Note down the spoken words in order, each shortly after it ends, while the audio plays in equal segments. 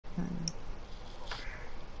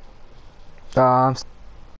Um,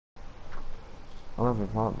 I'm having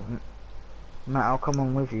fun. Matt, I'll come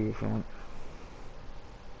on with you if you want.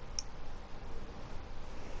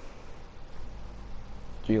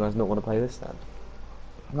 Do you guys not want to play this then?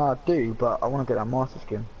 No, I do, but I want to get that master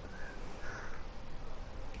skin.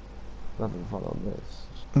 I'm having fun on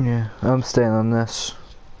this. yeah, I'm staying on this.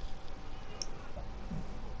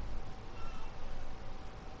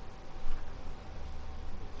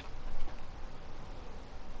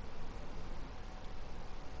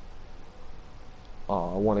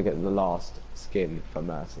 Oh, I want to get the last skin for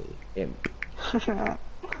Mercy. Imp. She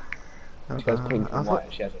goes pink and white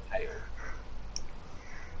and she has a tail.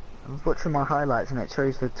 I was watching my highlights and it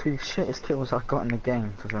shows the two shittest kills I've got in the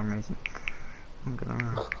game for some reason. I'm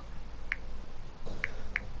gonna lie.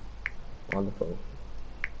 Wonderful.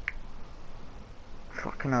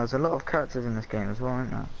 Fucking hell, there's a lot of characters in this game as well,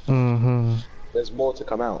 isn't there? Mm-hmm. There's more to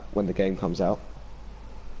come out when the game comes out.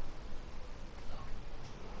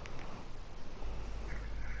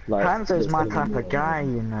 Like, Hanzo's my there's gonna type be of more. guy,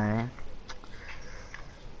 you know.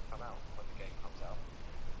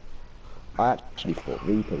 I actually thought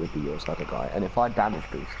Reaper would be your type of guy, and if I damage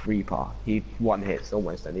boost Reaper, he one hits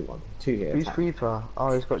almost anyone. 2 hit Who's attack. Reaper?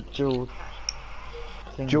 Oh, he's got dual...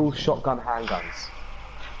 Dual shotgun handguns.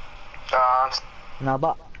 No,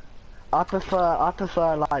 but I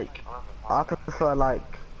prefer like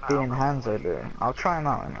being Hanzo though. I'll try him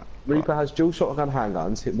out in it. Reaper has dual shotgun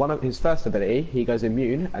handguns. One of his first ability, he goes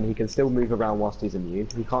immune, and he can still move around whilst he's immune.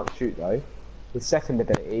 He can't shoot though. His second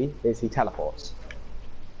ability is he teleports.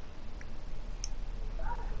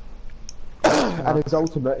 And his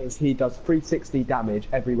ultimate is he does 360 damage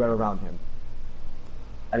everywhere around him.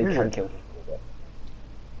 And he Is can it? kill people with it.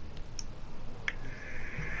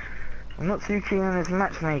 I'm not too keen on his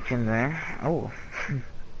matchmaking there. Oh.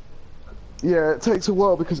 Yeah, it takes a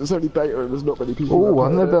while because it's only beta and there's not many people. Oh,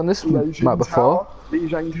 I've never done this map before.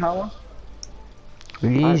 Lijiang Tower.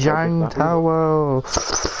 Lijiang Tower.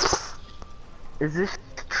 Is this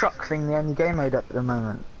truck thing the only game mode at the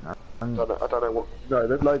moment? I don't know what. No,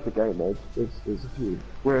 there's loads of game modes. There's a few.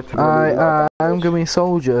 I'm gonna be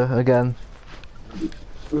soldier again.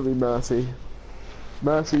 Will be Mercy.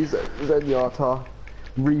 Mercy's Zenyatta,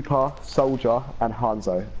 Reaper, Soldier, and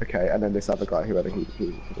Hanzo. Okay, and then this other guy, whoever he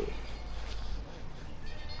chooses to be.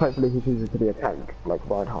 Hopefully he chooses to be a tank, like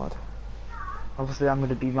Reinhardt. Obviously I'm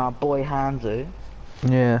gonna be my boy Hanzo.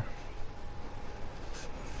 Yeah.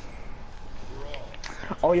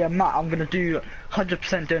 Oh yeah, Matt, I'm gonna do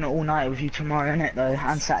 100% doing it all night with you tomorrow, innit though?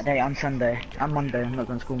 And Saturday, and Sunday, and Monday. I'm not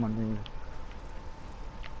going to school Monday.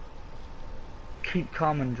 Keep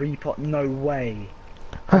calm and repot. No way.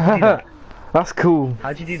 That's cool.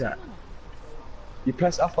 How'd you do that? You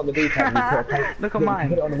press up on the D-pad and you put a Look at you mine.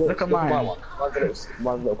 put it on the wall. Look at my mine.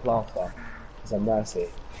 one little plaster. It's a Mercy.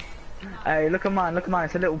 Hey, look at mine. Look at mine.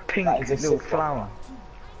 It's a little pink That is a little sick flower.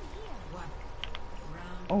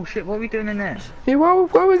 Oh shit! What are we doing in there? Hey, where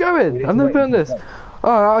are we going? I've never done this. Oh,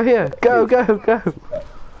 out here. Go, go, go.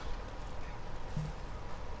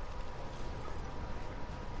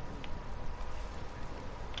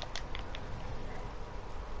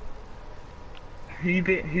 Who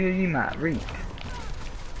are you, Matt? Reap.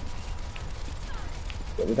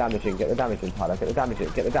 Get the damage in, Tyler. Get the damage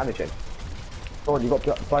in. Come on, you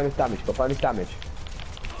got bonus damage, Got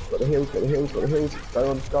the heals,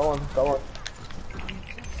 Go on.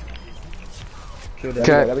 Killed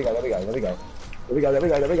Okay. it. There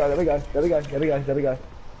we go.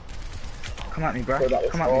 Come at me, bro. Sorry about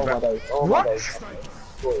this. Come at me, bro. My What? days.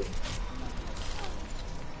 Sorry.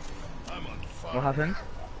 What happened?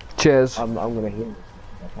 Cheers. I'm gonna heal you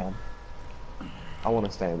if I can. I want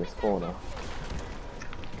to stay in this corner.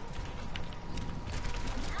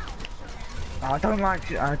 I don't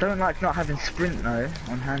like not having sprint though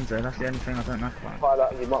on Hanzo. That's the only thing I don't like about.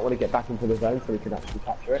 Tyler, you might want to get back into the zone so we can actually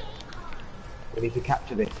capture it. We need to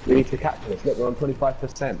capture this. Look, we're on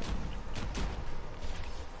 25%.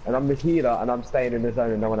 And I'm the healer and I'm staying in the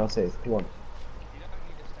zone and no one else is. Come on.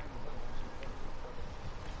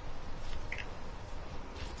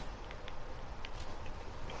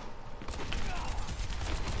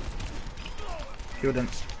 Killed him.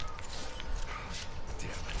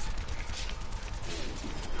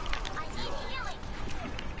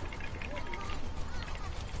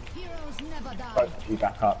 Both of you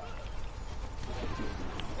back up.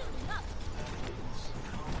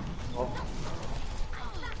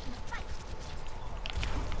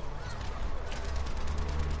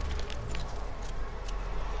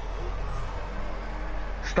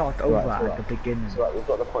 Start over Right, at the beginning. It's right, we've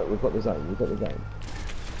got the point, we've got the zone.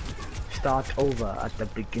 Start over at the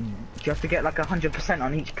beginning. Do you have to get like 100%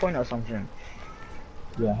 on each point or something?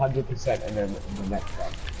 Yeah, 100% and then the next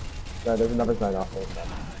one. No, there's another zone after this one.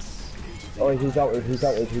 Oh, he's ulted, he's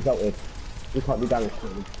ulted, he's ulted. We can't be damaged to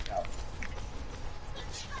him.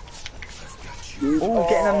 Oh,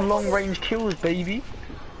 getting them long range kills, baby.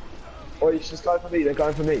 Oh, he's just going for me, they're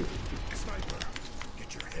going for me.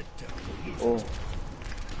 Oh.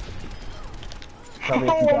 Tell me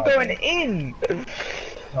if you Oh, I'm die, going guys. in.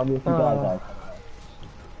 Tell me if you die, guys.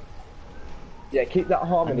 Yeah, keep that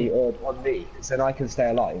harmony orb on me, because then I can stay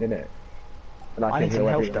alive, innit? And I can need some heal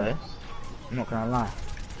health everyone though. else. I'm not gonna lie.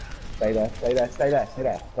 Stay there, stay there, stay there, stay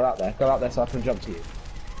there. Go out there so I can jump to you.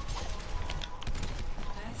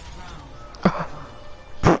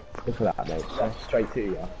 Look at that, mate. That's straight to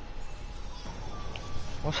you.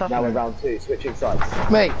 What's Now we're happening? round 2, switching sides.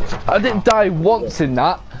 Mate, I didn't die once in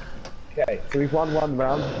that. Okay, so we've won one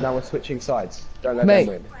round, now we're switching sides. Don't let Mate.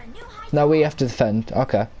 them win. Now we have to defend.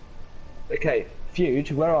 Okay. Okay,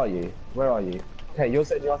 Fuge, where are you? Where are you? Okay, you're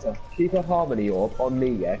Zenyatta. Keep a harmony orb on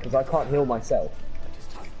me, yeah? Because I can't heal myself.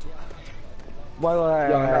 Wait, Yeah, I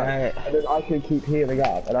know. And then I can keep healing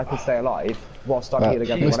up, and I can stay alive, whilst I'm Right, healing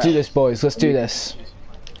everyone let's else. do this, boys. Let's do this.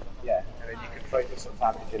 Yeah, and then you can focus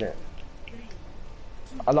on damage in it.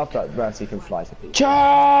 I love that Mercy can fly to people.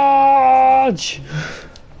 Charge!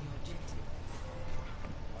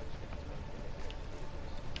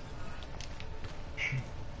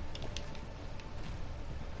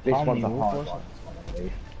 This How one's a many hard walls? one, this one, I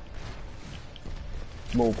believe.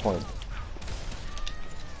 Small point.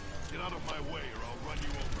 Get out of my way or I'll run you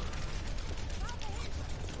over.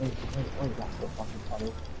 Oh, that's the fucking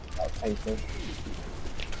tunnel. That was painful.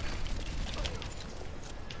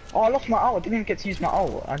 Oh, I lost my ult. I didn't even get to use my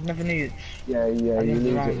ult. I never knew. Yeah, I you didn't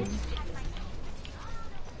lose run. it.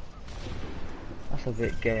 That's a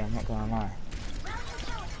bit gay. I'm not gonna lie.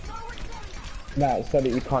 No, it's so that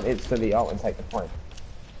you can't instantly ult and take the point.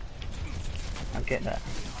 I get that.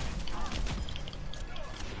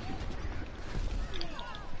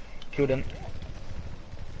 Killed him.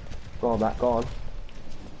 Go on, Matt, go on.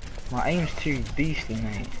 My aim's too beastly,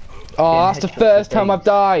 mate. Oh, that's the headshots first for time I've days.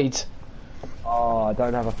 died. Oh, I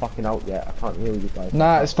don't have a fucking ult yet. I can't heal you guys.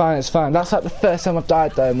 Nah, it's fine, it's fine. That's like the first time I've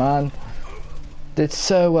died though, man. Did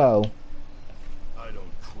so well. I don't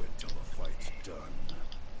quit till the fight's done.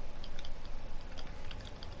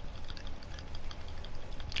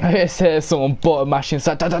 I just hear someone button mashing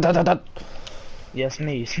inside. Da, da, da, da, da. Yes,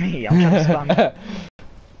 me. It's me. I'm trying to spam.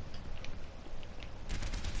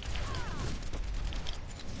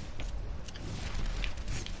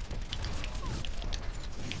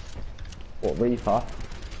 What, Reaper?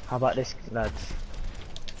 How about this, lads?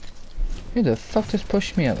 Who the fuck just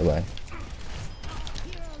pushed me out of the way?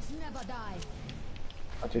 Heroes never die.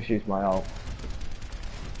 I just used my ult.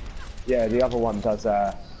 Yeah, the other one does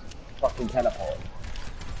fucking teleport.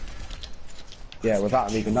 Yeah, without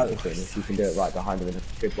him even noticing, if you can do it right behind him in a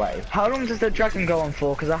good way. How long does the dragon go on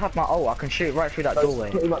for? Because I have my ult. I can shoot it right through that Goes doorway.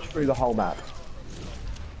 pretty much through the whole map.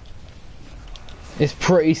 It's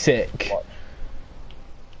pretty sick. Watch.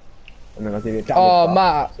 And then I'll give you a damage Oh, buff,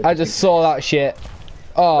 Matt, so I you just can- saw that shit.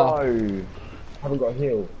 Oh, No! Haven't got a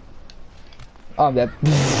heal. I'm dead.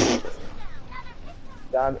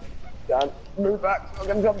 Dan, move back, I'm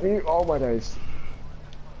gonna jump to you. Oh my days.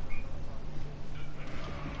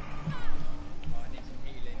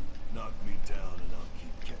 Knock me down and I'll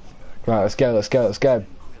keep getting back. Right, let's go, let's go, let's go.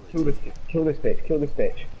 Kill this bitch, kill this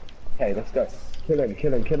bitch. Okay, let's go. Kill him.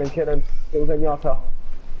 Kill Zenyatta.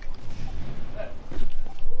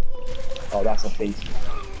 Oh, that's a beast.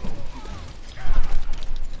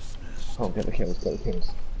 Oh, get the kills, get the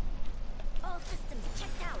kills. All systems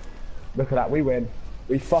checked out. Look at that, we win.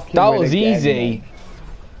 We fucking That win was again, easy. mate.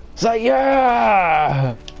 It's like,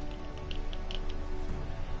 yeah!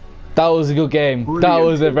 That was a good game. That Brilliant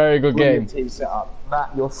was a team- very good game. brilliant team setup.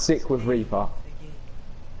 Matt, you're sick with Reaper.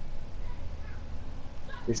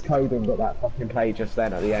 This Coden got that fucking play just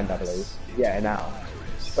then at the end, I believe. Yeah, now.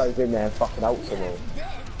 She goes in there and fucking ults them all.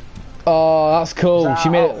 Oh, that's cool. She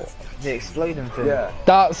made it. The exploding thing. Yeah.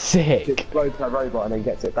 That's She sick. explodes her robot and then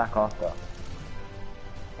gets it back after.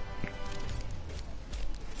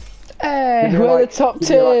 Hey, You're we're like- the top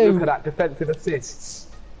you're like, look two. at that defensive assists.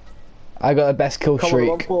 I got the best kill Come on, I'm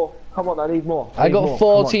on streak. 4. Come on, I need more. I need got more. Come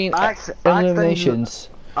on. 14 I accidentally- eliminations.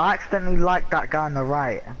 I accidentally liked that guy on the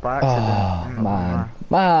right by accident. Oh, I'm not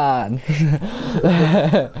gonna man.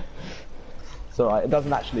 It's alright, it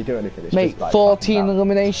doesn't actually do anything. It's Mate, just like 14 fucking out.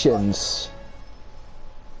 eliminations.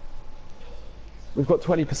 We've got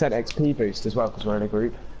 20% XP boost as well because we're in a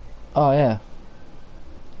group. Oh, yeah.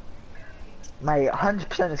 lie. Mate,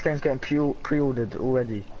 100% this game's getting pre-ordered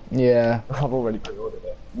already. Yeah. I've already pre-ordered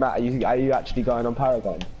it. Matt, are you actually going on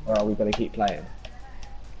Paragon? Or are we going to keep playing?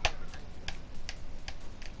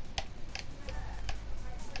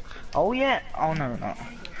 Oh yeah. Oh no, no.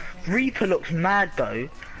 Reaper looks mad though.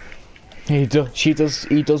 He does. He does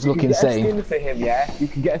look You can get a insane. skin for him, yeah? You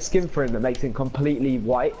can get a skin for him that makes him completely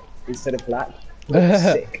white instead of black. He looks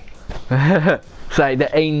sick. It's like the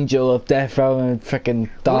angel of death and freaking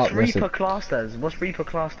What's darkness. Reaper classed as? What's Reaper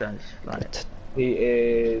classed as? Like, He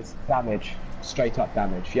is damage. Straight up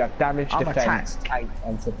damage. You have damage, I'm defense, attacked. tank,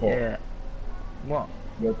 and support. yeah. What?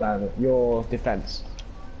 Your damage. Your defense.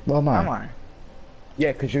 Well, Am man. I?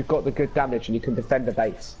 Yeah, because you've got the good damage and you can defend the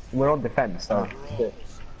base. We're on defense, so it's good.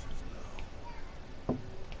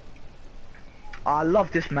 I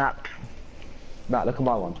love this map. Matt, look at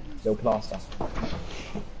my one. Little plaster.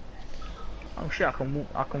 Oh shit, I can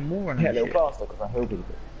wall run Yeah, and little shit. plaster because I heal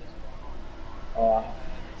people.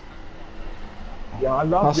 Yeah, I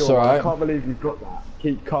love That's yours. alright. I can't believe you've got that.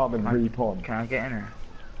 Keep calm and re-pawn. Can I get in there?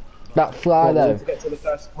 That fly We though. need to get to the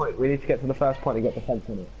first point. We need to get to the first point and get defense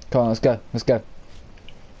on it. Come on, let's go. Let's go.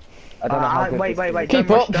 I don't know how good wait, this is. Keep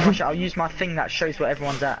don't rush, up. don't rush. I'll use my thing that shows where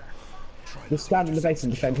everyone's at. Just stand in the base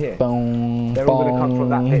and defend here. Bong, They're all going to come from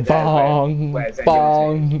that bit there bong, where Zenyatta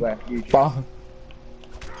bong, is, where Fusion is. bong.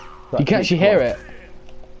 But You can actually keep hear quiet. it.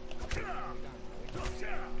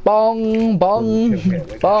 Bong, bong, Kill it, kill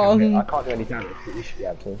it. I bong. can't do any damage, but you should be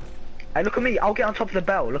able to. Hey, look at me. I'll get on top of the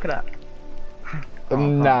bell. Look at that.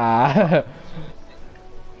 Nah.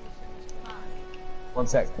 One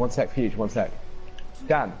sec, Fuge, one sec.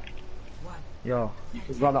 Dan, Yo. you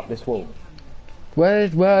can run up this wall. Where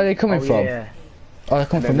are they coming Oh from? yeah. Oh, they're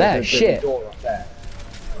coming And from then there. there's a Shit. door up there.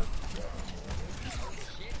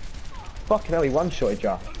 Fucking hell, he one-shotted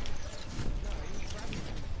ya.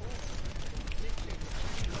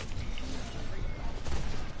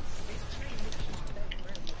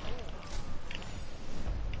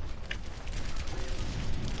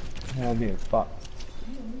 Oh, me as fuck.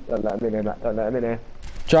 Don't let him in here, Matt. Don't let him in here.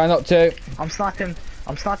 Try not to. I'm sniping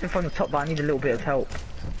from the top, but I need a little bit of help.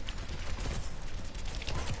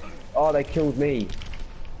 Oh, they killed me.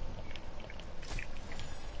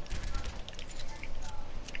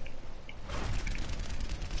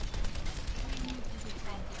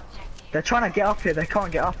 They're trying to get up here. They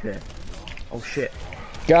can't get up here. Oh shit.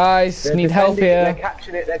 Guys, They're need help defending it, They're here.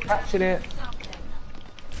 catching it. They're catching it.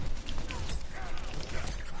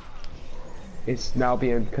 It's now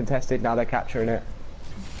being contested. Now they're capturing it.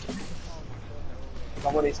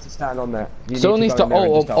 Someone needs to stand on there. You Someone needs go to in there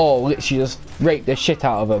and just literally just rape the shit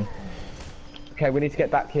out of them. Okay, we need to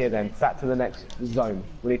get back here then. Back to the next zone.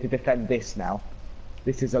 We need to defend this now.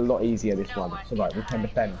 This is a lot easier, this one. So right, we can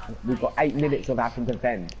defend. We've got 8 minutes of having to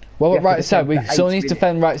defend. What We about have to right side? defend for 8 Someone needs to minutes.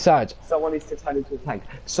 defend right side. Someone needs to turn into a tank.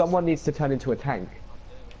 Someone needs to turn into a tank.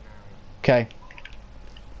 Okay.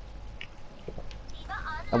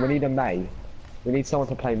 And we need a Mei. We need someone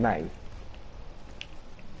to play Mei.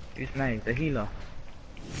 Who's me? The healer.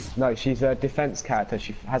 No, she's a defense character.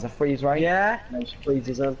 She has a freeze rate. Yeah. And then she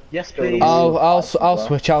freezes them. Yes, Build a please. wall. I'll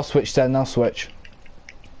switch. I'll switch then. I'll switch.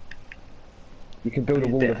 You can build a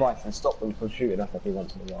wall Yeah. device and stop them from shooting us every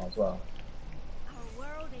once in a while as well. Our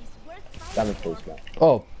world is worth fighting Damage for. boost, man.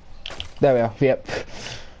 Oh, there we are. Yep.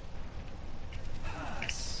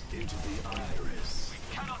 Into the iris.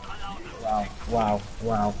 Wow, wow,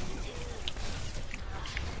 wow.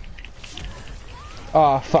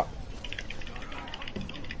 Oh fuck.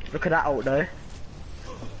 Look at that ult though.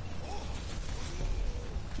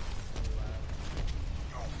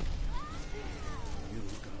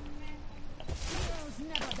 Heroes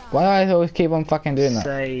never die. Why do I always keep on fucking doing that?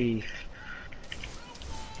 Safe.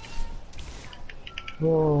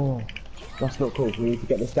 Oh, that's not cool. We need to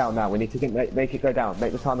get this down now. We need to make it go down.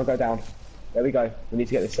 Make the timer go down. There we go. We need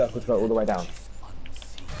to get this circle to go all the way down.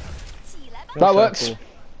 That works.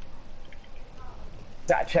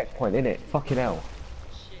 It's at a checkpoint, innit? Fucking hell.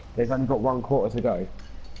 They've only got 1/4 to go.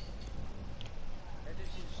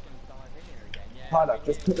 Tyler,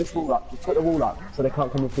 just put this wall up. Just put the wall up so they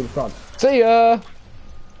can't come in through the front. See ya.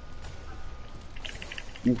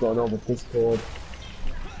 You've got an orb of Discord.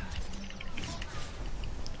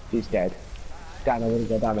 He's dead. Dan, I wouldn't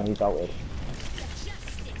go down there. He's ulted.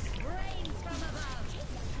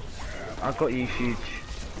 I got you, huge.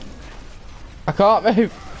 I can't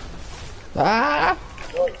move. Ah.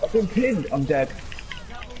 Oh, I've been pinned. I'm dead.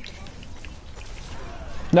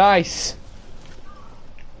 Nice.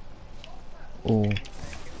 Oh.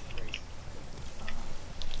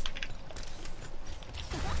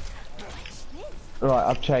 Right,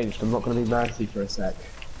 I've changed. I'm not going to be Mercy for a sec.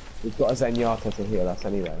 We've got a Zenyatta to heal us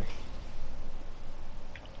anyway.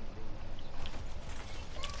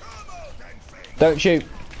 Don't shoot.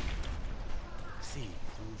 See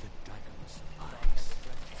through the dragon's eyes.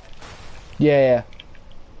 Yeah,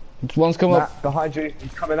 yeah. One's come up. Matt, behind you.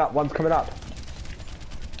 He's coming up. One's coming up.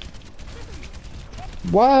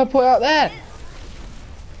 Why I put it out there?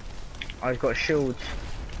 I've got shields.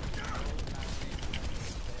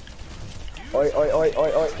 Oi, oi, oi,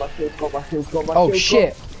 oi, oi. My shield's gone. My shield's gone. My Oh shield's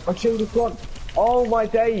shit! Gone. My shield is gone. Oh my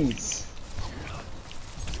days.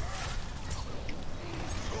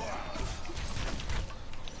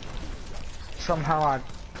 Somehow I'm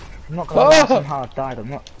not gonna lie, Oh! somehow I died. I'm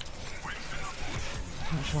not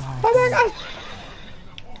sure how. Oh my god!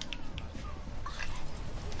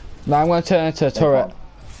 Now I'm gonna turn into a turret.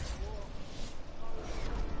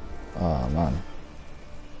 Oh man.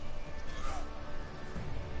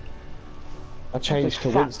 I changed to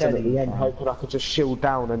This fat Winston at daddy. the end, hoping I could just shield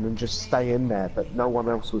down and then just stay in there, but no one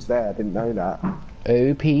else was there. I didn't know that.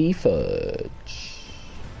 OP fudge.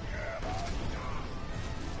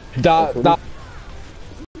 That.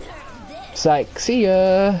 It's like, see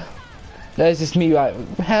ya. There's this me like,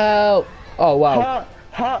 help. Oh wow.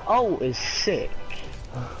 Her ult is sick.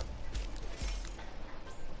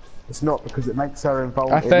 It's not because it makes her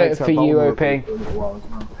invulnerable. I voted for you, OP.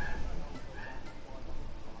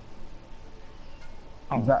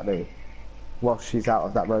 Exactly. Well, she's out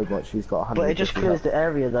of that robot. She's got 100. But it just clears the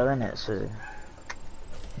area though, innit? So.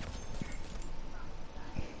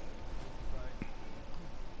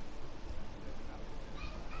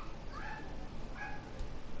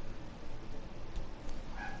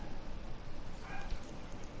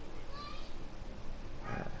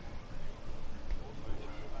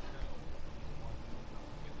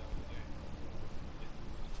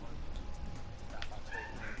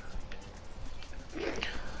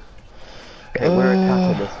 Okay, we're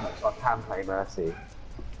attacking this much. I can play Mercy.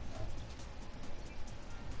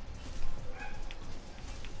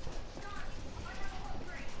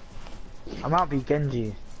 I might be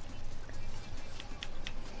Genji.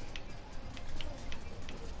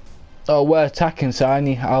 Oh, we're attacking, so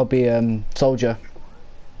I'll be soldier.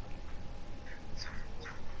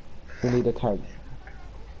 We need a tank.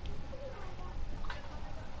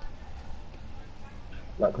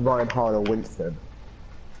 Like Ryan Hard or Winston.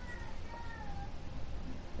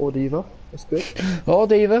 Or Diva. That's good. Oh,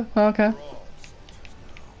 Diva. Okay.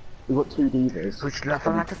 We've got 2 Divas. Which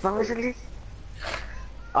level at the moment?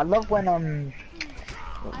 I love when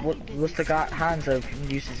what's the guy Hanzo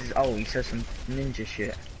uses his he says some ninja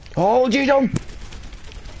shit. Oh, Jidong.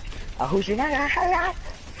 Who's your name?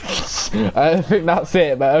 I think that's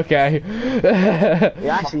it, but okay. It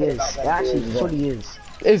actually is. It actually fully is.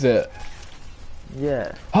 Is it?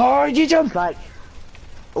 Yeah. Oh, Jidong. It's like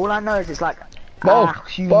all I know is it's like Ball,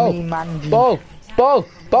 ball, Manji. ball, ball,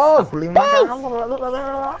 ball,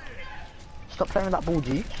 ball. Stop playing with that ball,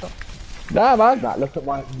 G. Stop. Nah, man. Matt, look at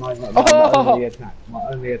my Oh. only attack. My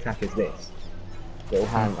only attack is this. Little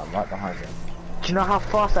handgun right behind me. Do you know how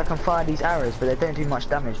fast I can fire these arrows? But they don't do much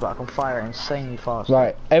damage, but I can fire it insanely fast.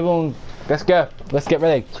 Right, everyone, let's go. Let's get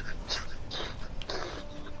ready.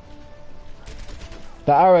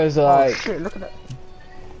 The arrows are Oh like. shit, look at that.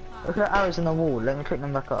 Look at the arrows in the wall. Let me click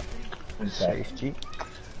them back up. Okay. Safe, G.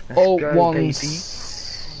 Let's Oh, go, ones.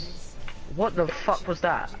 baby. What the fuck was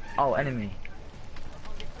that? Oh, enemy.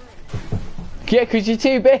 Yeah, because you're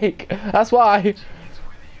too big. That's why. Enemy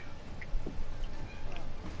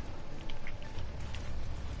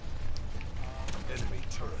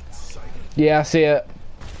turret sighted. Yeah, I see it.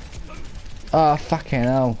 Oh, fucking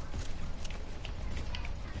hell.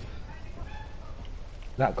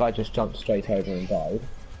 That guy just jumped straight over and died.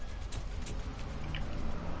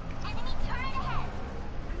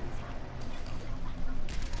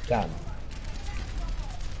 Damn.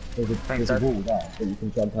 There's a wall there that you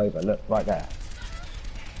can jump over. Look, right there.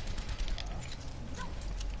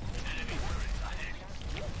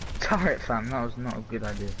 Turret fam, that was not a good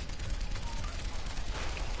idea.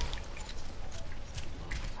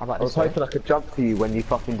 How about I was this way? hoping I could jump to you when you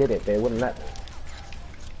fucking did it, but it wouldn't let me.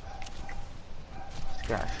 Let's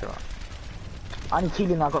get a shot. I need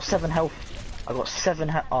healing, I got 7 health. I got 7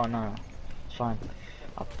 health. Oh no. It's fine.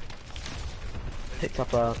 I picked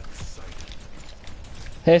up a...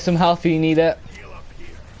 Here's some health if you need it.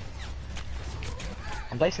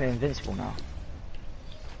 I'm basically invincible now.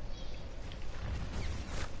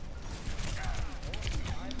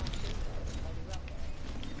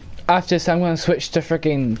 After this, I'm gonna switch to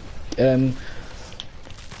freaking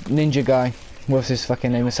ninja guy. What's his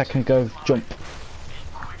fucking name? A second ago, jump.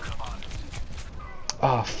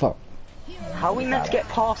 Oh fuck. How are we meant to get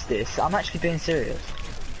past this? I'm actually being serious.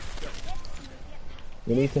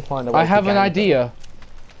 We need to find a way I have to an gang idea. them.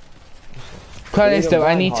 Callisto,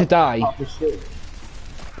 I need to die.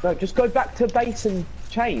 No, just go back to base and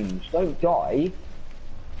change. Don't die.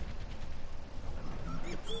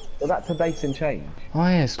 Well, that's a base and change. Oh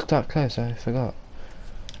yeah, it's that close, I forgot.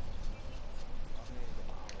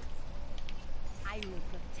 I will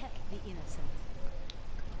protect the innocent.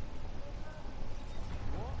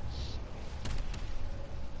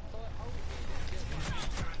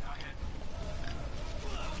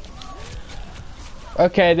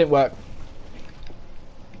 Okay, it didn't work.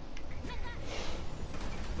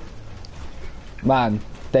 Man,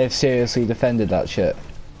 they've seriously defended that shit.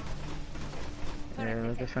 Yeah,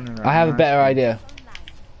 they're defending that I have a nice. better idea.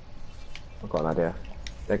 I've got an idea.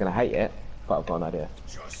 They're gonna hate it, but I've got an idea.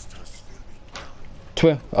 Justice will be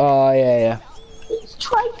Twin. Oh yeah, yeah. It's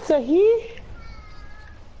traitor here.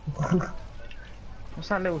 What's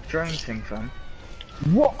that little drone thing, fam?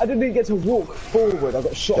 What? I didn't even get to walk forward. I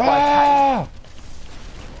got shot by a tank. Ah!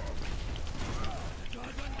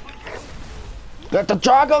 Let the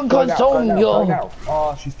dragon Go now, consume go you! now.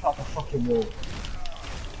 Oh, she's tough a fucking wall.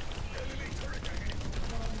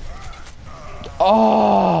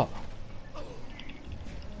 Oh!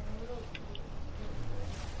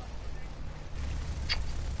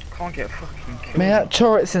 Can't get fucking killed. Man, that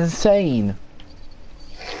turret's insane.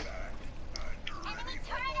 I've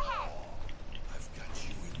got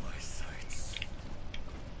you in my sights.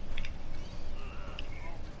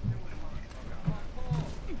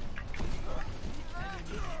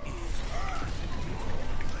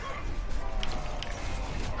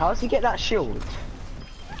 How does he get that shield?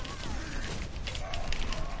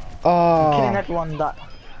 Killing Oh. everyone that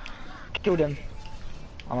killed him.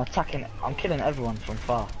 I'm attacking. I'm killing everyone from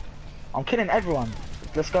far. I'm killing everyone.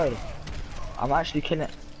 Let's go. I'm actually killing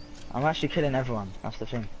everyone. That's the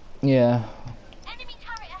thing. Yeah.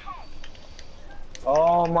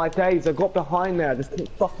 Oh my days! I got behind there. I just couldn't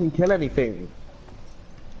fucking kill anything.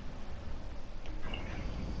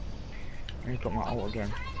 He's got my ult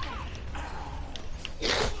again.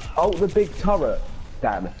 Oh, the big turret.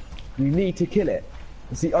 Damn. You need to kill it.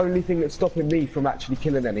 It's the only thing that's stopping me from actually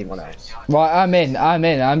killing anyone else. Right, I'm in.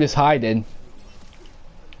 I'm just hiding.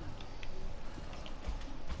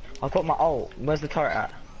 I've got my ult. Where's the turret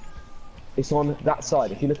at? It's on that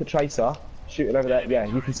side. If you look at Tracer, shooting over there. Yeah,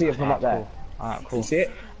 you can see it from up there. Alright, You cool. see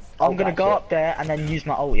it? I'm Ult gonna that go shit. up there and then use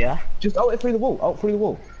my ult, yeah? Just ult it through the wall. Ult through the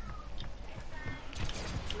wall.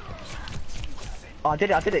 Oh, I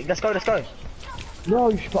did it. Let's go. No,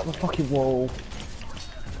 you shot the fucking wall.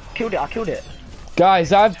 Killed it, I killed it.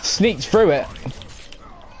 Guys, I've sneaked through it.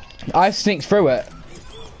 I've sneaked through it.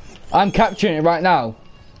 I'm capturing it right now.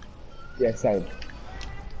 Yeah, same.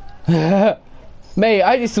 Mate,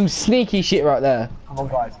 I did some sneaky shit right there. Come on,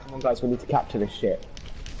 guys. We need to capture this shit.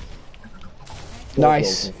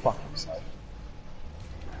 Nice. Fuck himself.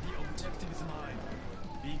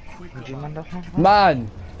 Would you mind that?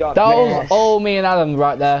 Man, God, that was Yes. all me and Adam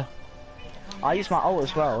right there. I used my ult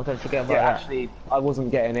as well, don't forget about Yeah, that. actually, I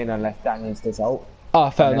wasn't getting in unless Dan used his ult. Oh,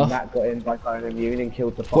 fair And then enough. Matt got in by going immune and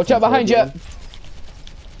killed the Watch out behind you. Caribbean.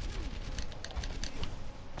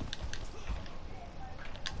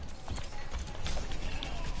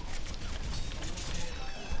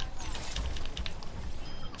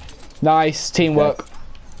 Nice teamwork.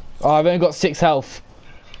 Oh, I've only got 6 health.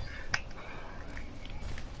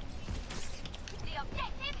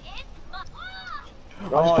 Oh,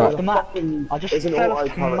 fell off the the map. fucking- I just there's an fell auto off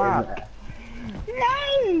the turret in map.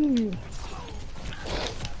 there. No!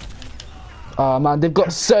 Oh man, they've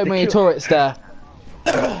got so many turrets there.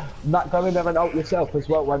 Matt, go in there and ult yourself as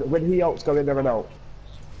well. When he ults, go in there and ult.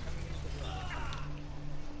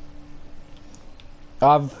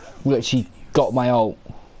 I've literally got my ult.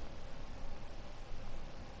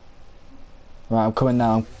 Right, I'm coming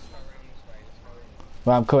now.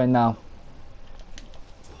 Right, I'm coming now.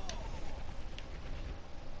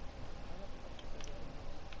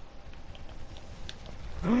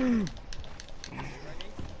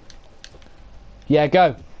 Yeah,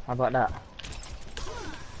 go. How about that?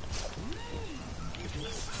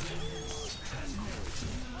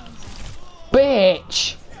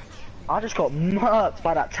 Bitch! I just got murked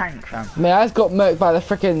by that tank, fam. Man, I just got murked by the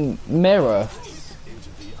freaking mirror.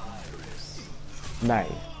 Nay.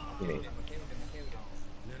 You need.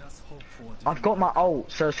 I've got my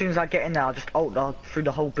ult, so as soon as I get in there, I'll just ult through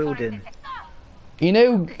the whole building. You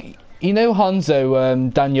know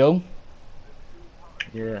Hanzo, Daniel?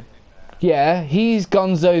 Yeah. Yeah, he's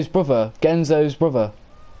Gonzo's brother. Genzo's brother.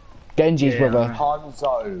 Genji's Yeah, brother. I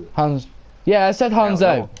Hanzo. Hans. Yeah, I said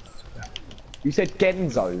Hanzo. You said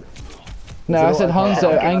Genzo. No, I said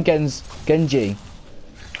Hanzo and Genji.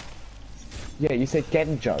 Yeah, you said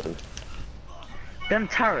Genjo. Them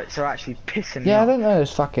turrets are actually pissing me Yeah, I off. don't know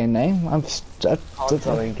his fucking name.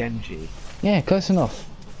 Hanzo and Genji. Yeah, close enough.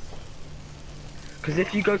 Because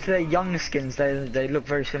if you go to their young skins, they look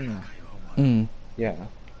very similar. Mm. Yeah.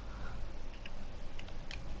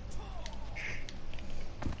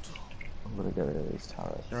 I'm gonna get rid of these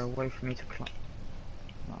turrets. Is there a way for me to climb?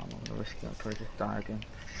 No, I'm not gonna risk it. I'll probably just die again.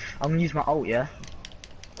 I'm gonna use my ult, yeah?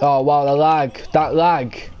 Oh wow, the lag. That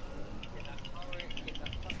lag.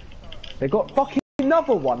 They got fucking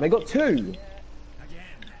another one. They got two.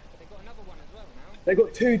 They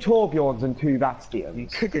got two Torbjorns and two Are you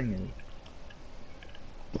Bastions. kidding me?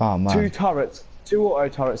 Oh man. Two turrets, two auto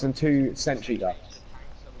turrets and two sentry guns.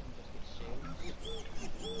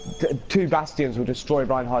 Two Bastions will destroy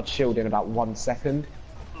Reinhardt's shield in about 1 second.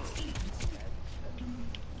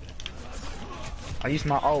 I use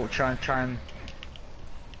my ult, try and...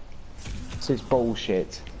 This is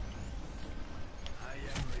bullshit.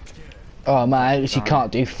 Oh man, I actually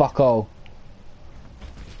can't do fuck all.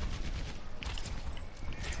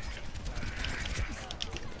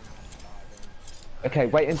 Okay,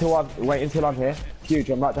 wait until I'm here.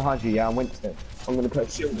 Huge, I'm right behind you. Yeah, I'm Winston. I'm gonna put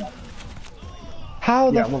a shield up.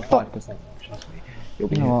 How Yeah, the I'm on fuck? 5%. Trust me. You'll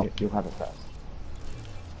be You know what? you'll have it first.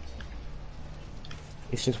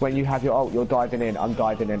 It's just when you have your ult, you're diving in. I'm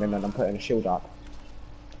diving in, and then I'm putting a shield up.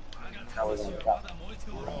 Try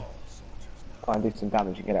and do some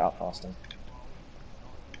damage and get it up faster.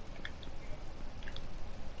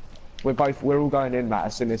 We're all going in, Matt,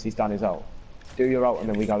 as soon as he's done his ult. Do your ult and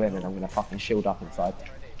then we go in and I'm gonna fucking shield up inside.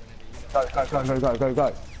 Go, go, go, go, go, go,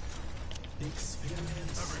 go.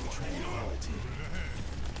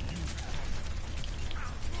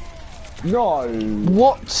 No!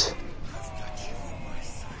 What?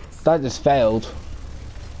 That just failed.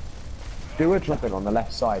 Do a dropping on the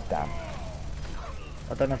left side, Dan.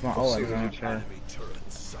 I don't have my ult anymore, so...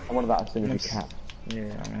 I want that as soon as you can.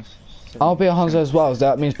 Yeah, I'm I'll be a Hanzo as well, so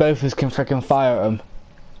that means both of us can freaking fire at him.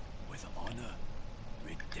 With honor,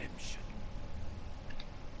 redemption.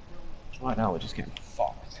 Right now we're just getting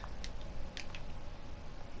fucked.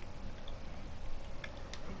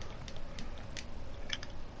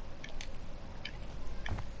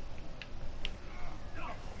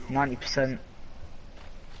 %.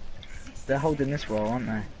 They're holding this wall, aren't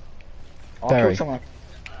they? I'll Very. kill someone.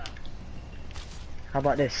 How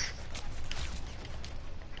about this?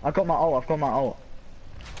 I've got my ult, I've got my ult.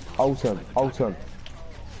 Ult him, ult him.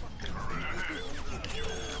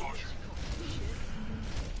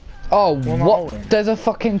 Oh, What am I what? holding? There's a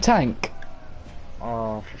fucking tank.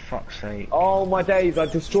 Oh, for fuck's sake. Oh my days, I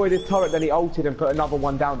destroyed his turret, then he ulted and put another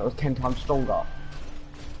one down that was 10 times stronger.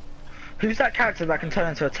 Who's that character that can turn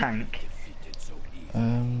into a tank?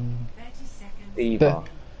 Eva.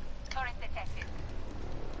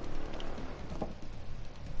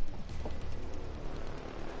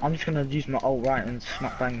 I'm just gonna use my ult right and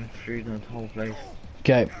smack bang through the whole place.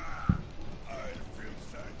 Okay. There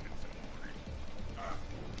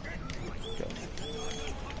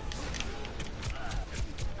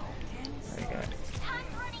you go.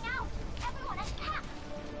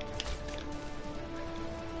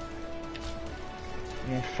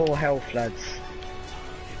 Yeah, 4 health, lads.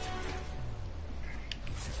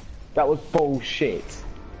 That was bullshit.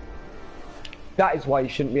 That is why you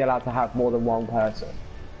shouldn't be allowed to have more than one person.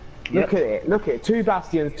 Look at it, look at it. 2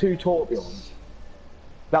 Bastions, 2 Torbjorns.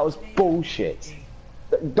 That was bullshit.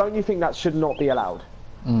 Don't you think that should not be allowed?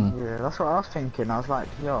 Yeah, that's what I was thinking. I was like,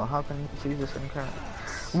 yo, how can you see the same character?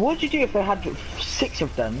 What would you do if they had 6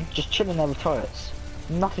 of them just chilling there with turrets?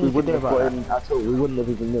 Nothing you could do about that. At all. We wouldn't have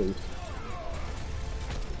even moved.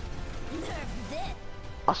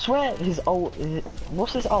 I swear his ult is...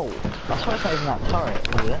 What's his ult? I swear it's not even that turret,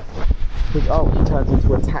 is it? His ult turns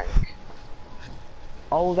into a tank.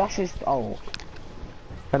 Oh, that's his ult.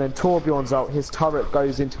 And then Torbjorn's ult, his turret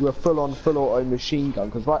goes into a full-on, full-auto machine gun.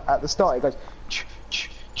 Because right at the start it goes...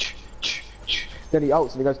 Then he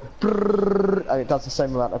ults and he goes... And it does the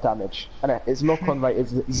same amount of damage. And its lock-on rate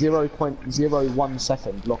is 0.01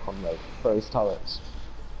 second lock-on rate for his turrets.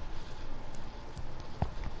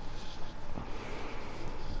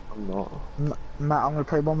 I'm not. Matt, I'm gonna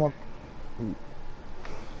play one more...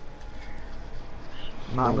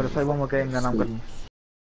 Matt, I'm gonna play one more game, then I'm gonna...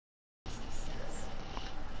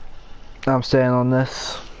 I'm staying on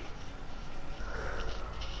this.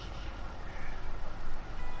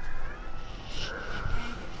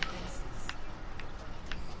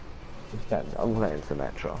 I'm playing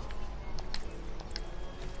Symmetra.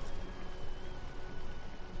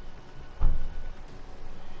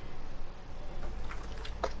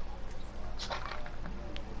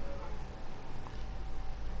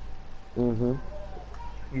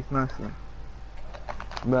 He's Mercy.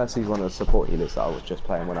 Mercy's one of the support healers that I was just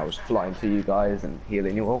playing when I was flying to you guys and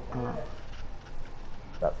healing you all.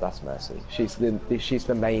 That's Mercy. She's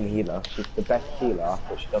the main healer. She's the best healer,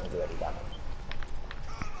 but she doesn't do any damage.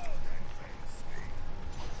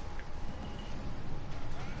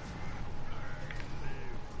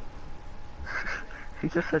 He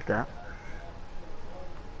just said that.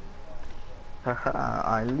 Haha,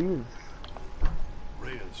 I lose.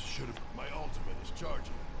 Reyes should have. My ultimate is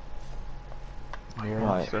charging. Yeah,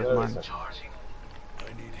 Right. so is mine. I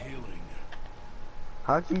need healing.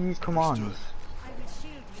 How do you use commands? I will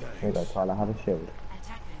shield you. Here you go, Tyler. Have a shield.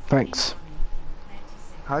 Attackers. Thanks.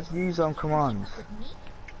 How do you use commands?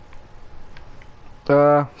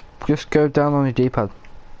 Just go down on your D-pad.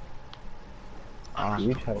 Ah,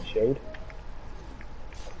 You have a shield.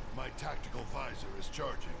 My tactical visor is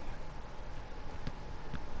charging.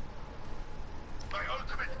 My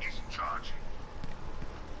ultimate is charging.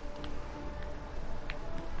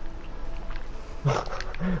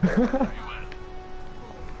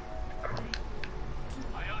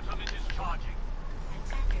 My ultimate is charging.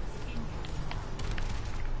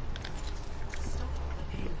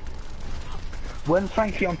 when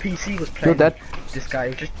Frankie on PC was You're playing dead. this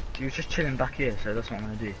guy, he was just chilling back here, so that's what I'm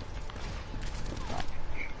gonna do.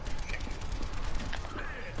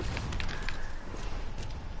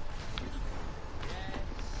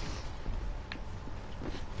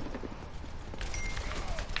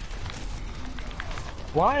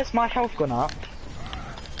 Why has my health gone up?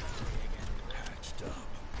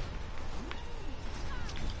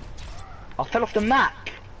 I fell off the map!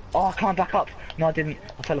 Oh, I can't back up. No, I didn't.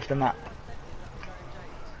 I fell off the map.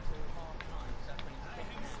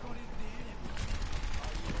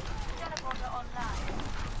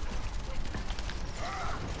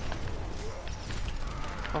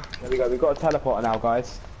 There we go. We've got a teleporter now,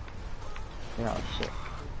 guys. Yeah, shit.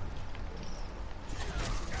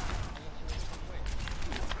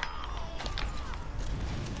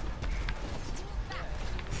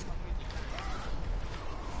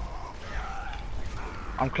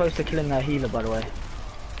 I'm close to killing their healer, by the way.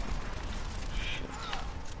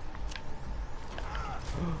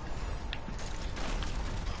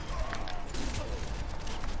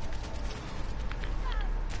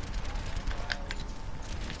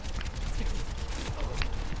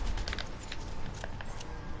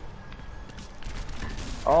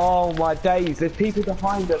 Oh my days! There's people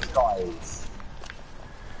behind us, guys.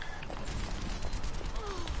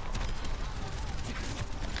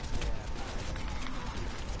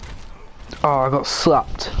 Oh, I got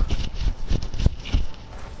slapped.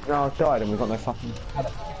 No, I've died and we've got no fucking.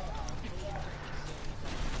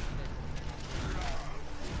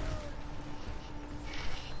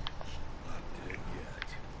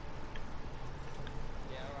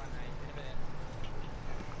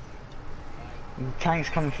 The tank's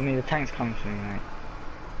coming for me, the tank's coming for me, mate.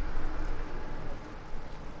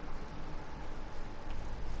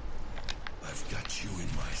 I've got you in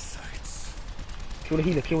my sights. Kill the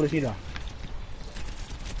healer, kill the healer.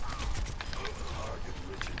 Target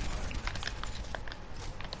rich environment.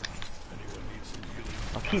 Anyone need some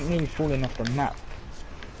healing? I keep nearly falling off the map.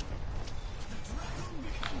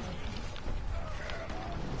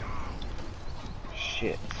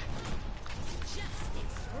 Shit.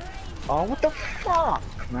 Oh, what the fuck,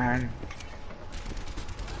 man?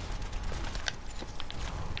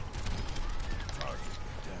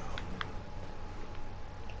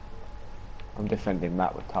 I'm defending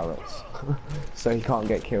Matt with turrets, so he can't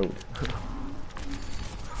get killed.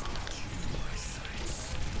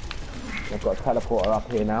 I've got a teleporter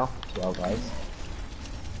up here now, as well, guys.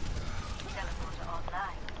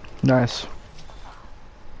 Nice.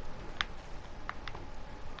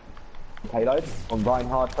 Payload on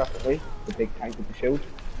Reinhard, preferably the big tank with the shield.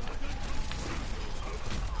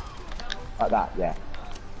 Like that, yeah.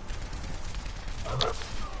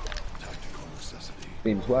 Tactical necessity.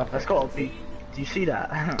 Seems worth That's it. gotta be. Do you see that?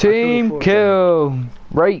 I feel Team the force kill.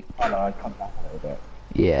 Right. I know, I'd come back a little bit.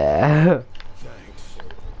 Yeah. Thanks.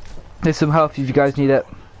 There's some health if you guys need it.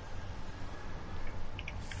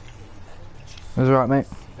 That's alright, mate.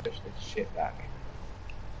 Push this shit back.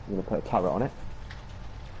 I'm gonna put a turret on it.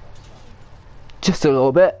 Just a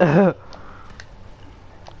little bit. Yeah.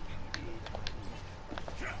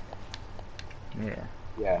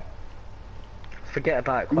 Yeah. Forget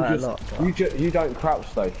about it quite a lot. But You don't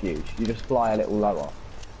crouch though, Fuse. You just fly a little lower.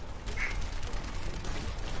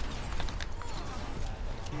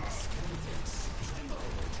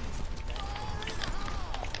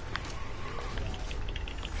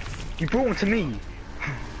 you brought him to me.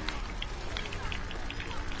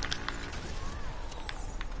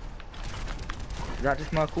 Is that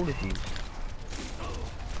just my call of you?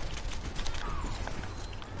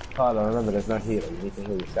 Tyler, remember there's no healer. You need to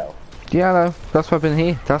heal yourself. Yeah, I know. That's what I've been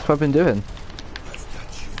here. That's what I've been doing.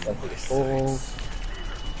 Oh.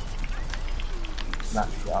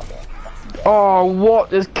 That's out there. Oh,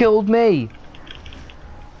 what has killed me?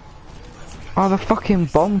 Oh, the fucking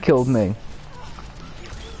bomb killed me.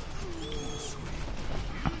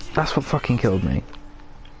 That's what fucking killed me.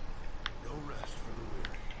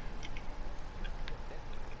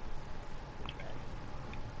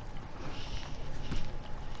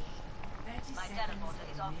 My teleporter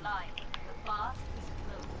is offline. The bar is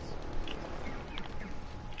closed.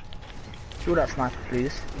 Kill that sniper,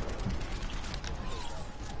 please.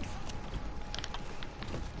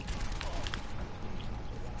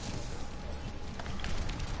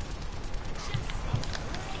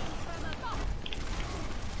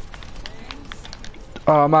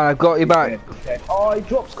 Oh man, I've got you back. Oh, he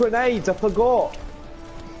drops grenades, I forgot.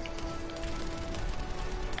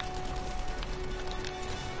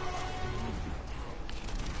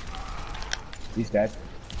 He's dead.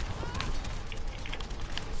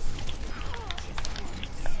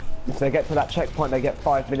 If they get to that checkpoint, they get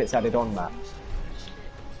 5 minutes added on, Matt.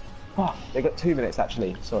 Oh, they got 2 minutes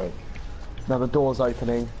actually, sorry. Now the door's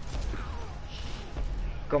opening.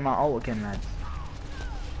 Got my ult again, lads.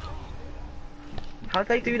 How'd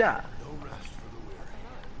they do that?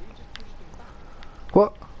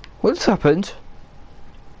 What? What's happened?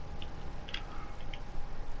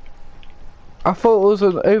 I thought it was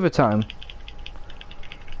an overtime.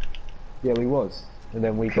 Yeah, we was. And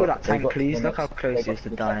then we Kill got... that tank, they got- please. they Look got- how close they he got is to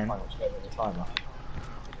the dying. checkpoint, which gave them the timer.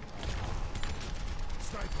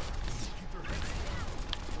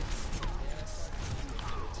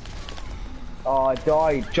 Oh, I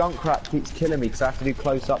died. Junkrat keeps killing me because I have to do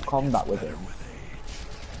close-up combat with him.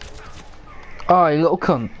 Oh, you little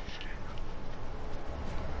cunt.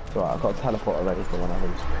 It's alright, I've got a teleporter ready for when I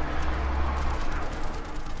lose.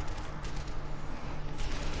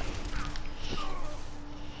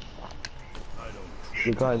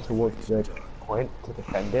 We're going towards the point to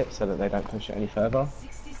defend it so that they don't push it any further.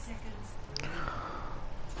 60 seconds.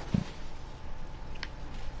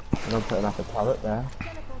 And I'm putting up a turret there.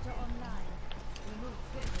 Teleporter online. Remove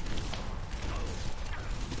quickly.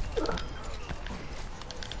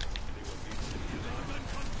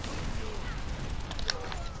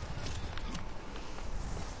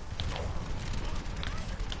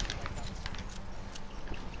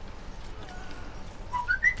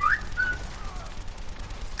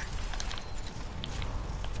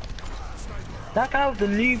 That guy with the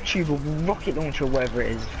noob tube or rocket launcher or whatever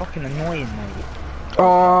it is fucking annoying, mate.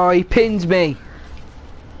 Oh, he pinned me.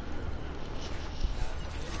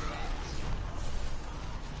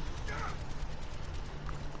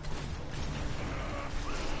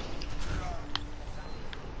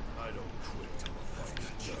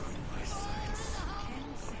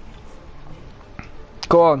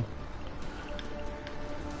 Go on.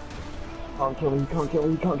 Can't kill me, can't kill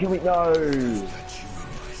me, can't kill me. No!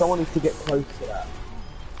 Someone needs to get close to that.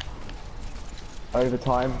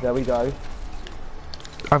 Overtime, there we go.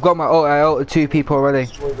 I've got my ult. I ulted 2 people already.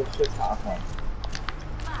 Destroy the shit out of them.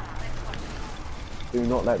 Do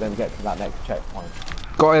not let them get to that next checkpoint.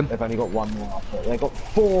 Got him. They've only got 1 more after it. They've got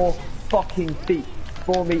 4 fucking feet.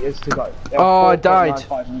 4 meters to go. They have Oh, I died.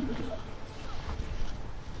 4.95 meters to go.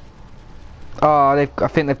 Oh, I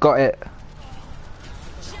think they've got it.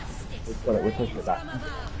 We've got it, we're pushing it back.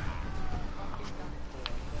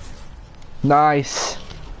 Nice.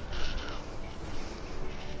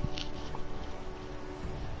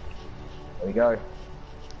 There we go.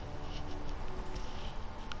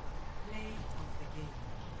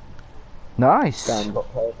 Nice. Dan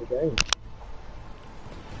got player of the game.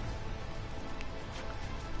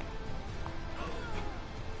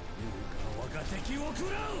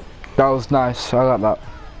 That was nice. I like that.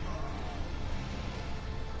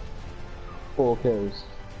 4 kills.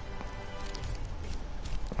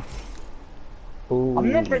 Ooh.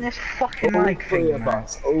 I'm never in this fucking All mic 3 thing, of man.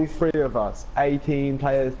 us, all 3 of us. 18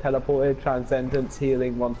 players teleported, transcendence,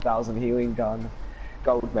 healing, 1000 healing gun,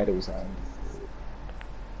 gold medals earned.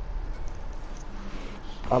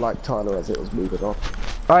 I like Tyler as it was moving on.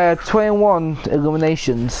 I had 21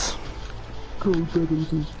 eliminations. Gold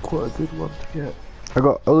medals is quite a good one to get. I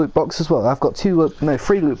got a loot box as well. I've got 3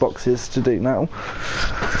 loot boxes to do now.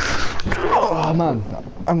 Oh man,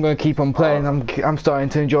 I'm gonna keep on playing. I'm starting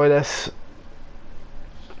to enjoy this.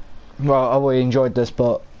 Well, I've already enjoyed this,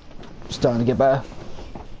 but it's starting to get better.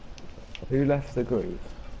 Who left the group?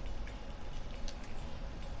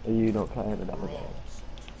 Are you not playing another game?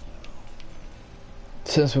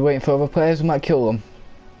 Since we're waiting for other players, we might kill them.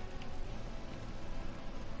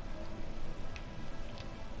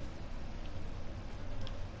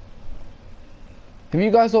 Have you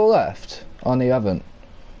guys all left? Oh, no, you haven't.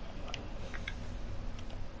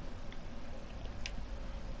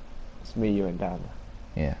 It's me, you, and Dan.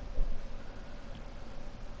 Yeah.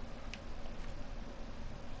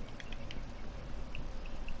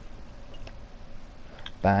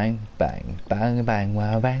 Bang, bang, bang, bang,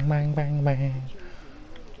 wow, bang, bang, bang, bang.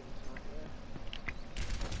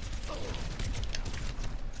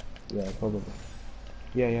 Yeah, probably.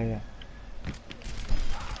 Yeah.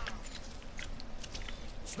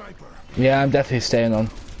 Sniper. Yeah, I'm definitely staying on.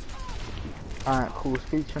 Alright, cool.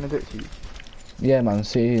 Speak to you in a bit, Chief. Yeah, man,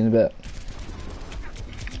 see you in a bit.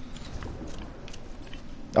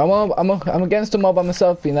 I'm against the mob by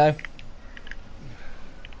myself, you know.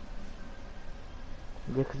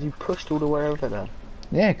 Yeah, because you pushed all the way over there.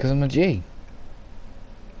 Yeah, 'cause I'm a G.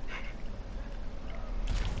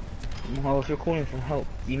 Well, if you're calling for help,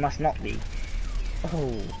 you must not be.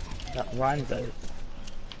 Oh, that rhymes though.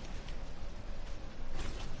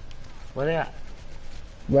 Where they at?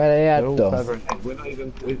 Where they They're at all though? further ahead. We're not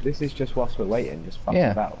even. This is just whilst we're waiting, just fucking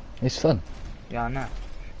Yeah. about. It's fun. Yeah, I know.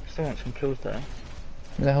 Still want some kills though.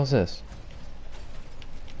 What the hell's this?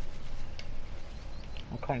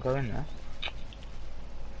 I can't go in there.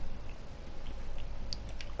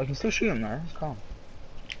 I can still shoot him though, it's calm.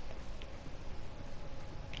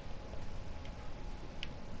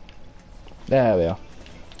 There we are.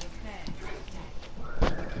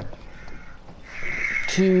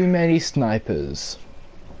 Too many snipers.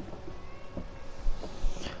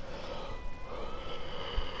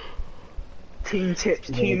 Team tips,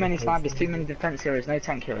 too many snipers, too many defense heroes, no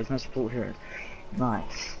tank heroes, no support heroes.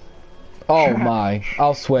 Nice. Oh my.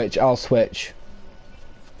 I'll switch, I'll switch.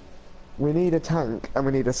 We need a tank and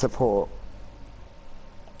we need a support.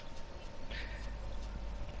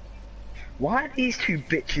 Why these two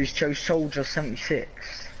bitches chose Soldier 76?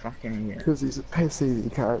 Fucking idiot. Because he's a piss easy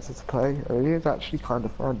character to play, and he is actually kind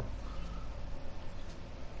of fun.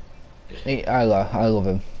 I love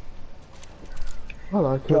him. I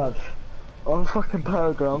like him. Bruv, I'm fucking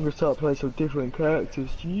Paragon, I'm gonna start playing some different characters,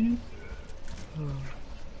 geez.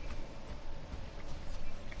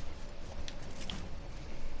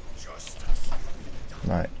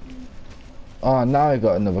 Right. Oh, now I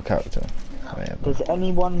got another character. Oh, yeah. Does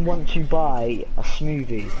anyone want to buy a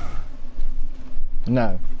smoothie?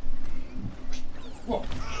 No.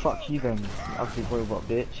 Fuck you then, you ugly robot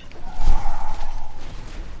bitch.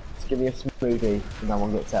 Just give me a smoothie, and no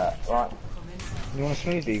one gets out, right? You want a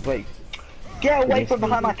smoothie? Wait. Get away from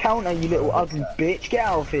behind my counter, you little ugly bitch. Get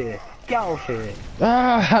out of here. Get out of here.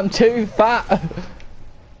 Ah, I'm too fat.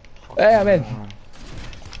 Hey, I'm in.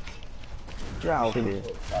 Get out of here.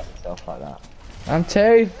 Stuff like that. I'm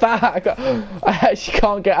too fat. I actually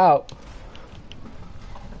can't get out.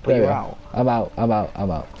 But There we you're are. out. I'm out.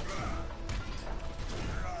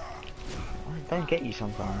 I don't get you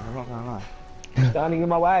sometimes, I'm not gonna lie. Standing in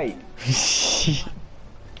my way.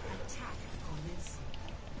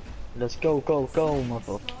 Let's go, go, go,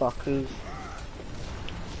 motherfuckers.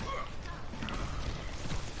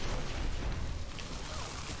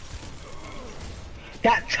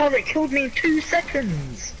 That turret killed me in 2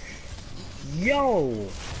 seconds! Yo!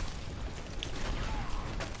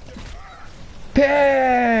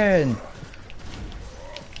 Pin!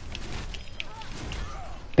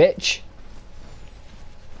 Bitch.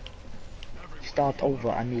 Start over,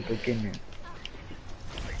 a new beginning.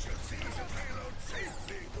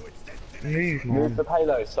 Move, Move man. the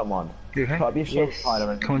payload, someone. Okay. Try to be a shield Yes.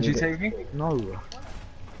 fighter and Can't you move it. take me? No.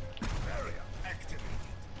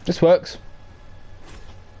 This works.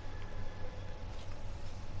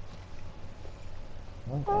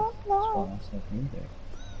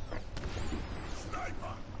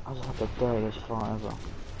 I just have to bury this fight ever.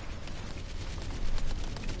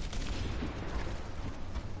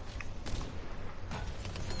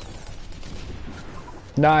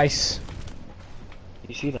 Nice.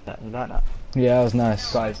 You see that? You like that? Yeah, that was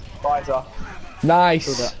nice. Guys, visor. Kill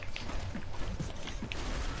Nice. that.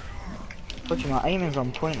 Watch my aiming's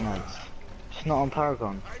on point, mate. It's not on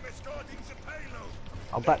Paragon.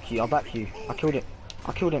 I'll back you, I'll back you. I killed it.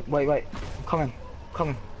 I killed him. Wait, wait. I'm coming. I'm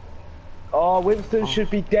coming. Oh, Winston should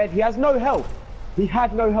be dead. He has no health. He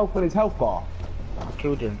had no health on his health bar. I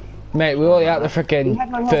killed him. Mate, we're already at the He freaking had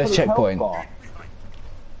no health on first his health checkpoint. bar.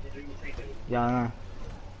 Yeah, I know.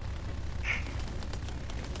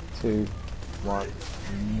 2, 1.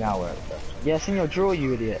 Now we're at the Yeah, it's in your drawer,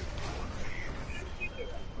 you idiot.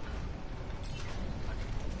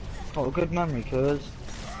 Oh, a good memory, cuz.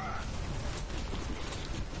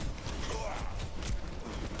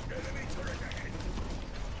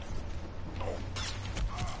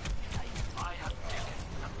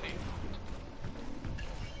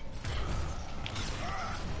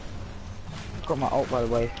 got my ult by the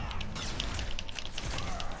way.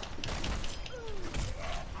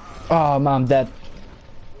 Oh man, I'm dead.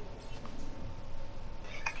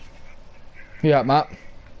 Yeah, Matt.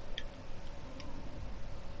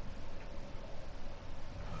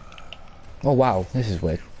 Oh wow, this is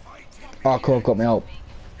weird. Oh cool, I've got my ult.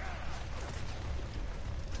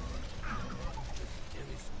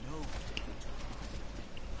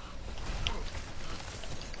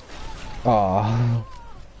 Oh.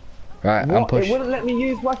 Right, I'm What? It pushing. wouldn't let me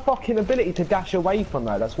use my fucking ability to dash away from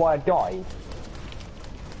her, that's why I died.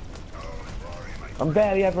 I'm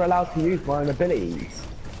barely ever allowed to use my own abilities.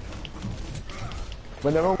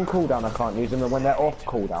 When they're on cooldown I can't use them, and when they're off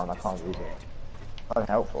cooldown I can't use it.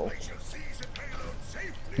 Unhelpful.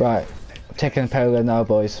 Right, taking the payload now,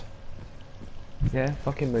 boys. Yeah,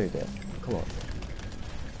 fucking move it. Come on.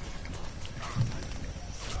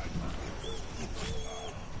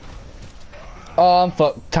 Oh, I'm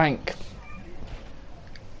fucked. Tank.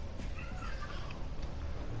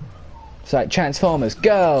 It's like Transformers.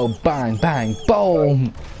 Go! Bang, bang,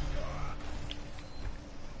 boom!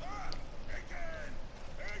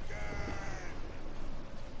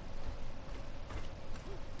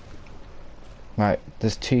 Right,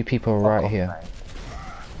 there's two people right here. Mate.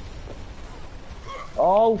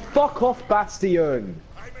 Oh, fuck off, Bastion!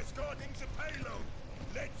 I'm escorting the payload.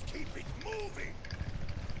 Let's keep it moving.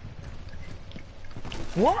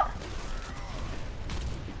 What?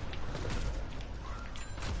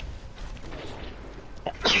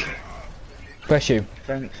 Bless you.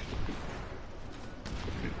 Thanks.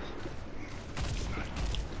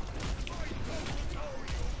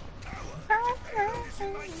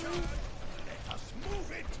 Let's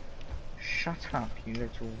move it. Shut up, you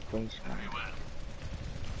little waste man.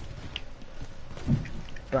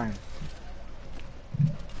 Bang.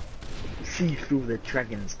 See through the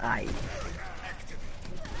dragon's eye.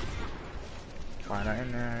 Fire that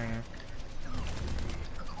in there.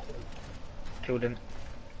 Killed him.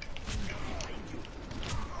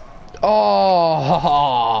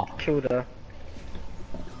 Oh! Killed her.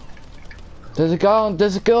 There's a girl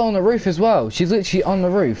on the roof as well. She's literally on the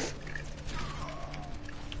roof.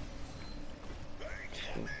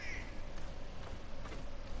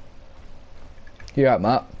 You out,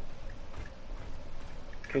 Matt?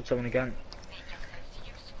 Killed someone again.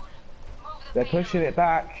 They're pushing it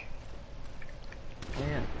back. Oh,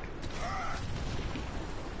 yeah.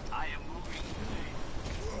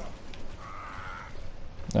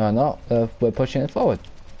 No, not. We're pushing it forward.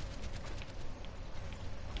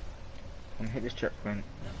 I'm gonna hit this checkpoint.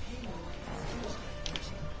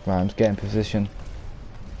 Right, I'm just getting position.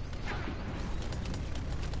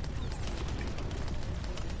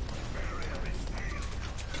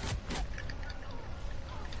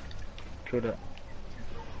 Killed it.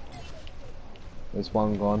 There's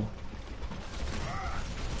one gone.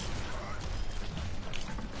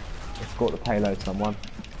 Escort the payload, someone.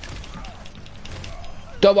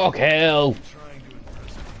 Double kill!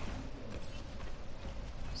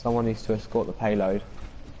 Someone needs to escort the payload.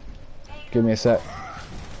 Give me a sec.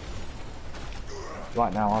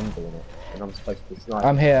 Right now I'm doing it, and I'm supposed to snipe.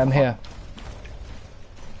 I'm here, I'm here.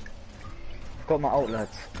 Got my ult,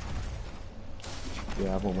 lads.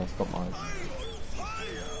 Yeah, I've almost got mine.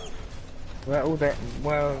 Where are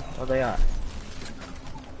they at?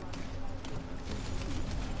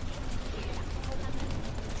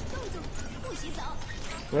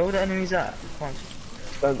 Where are the enemies at? Come on.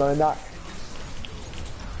 Don't go in that.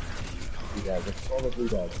 Yeah, they're probably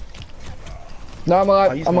dead. No, I'm I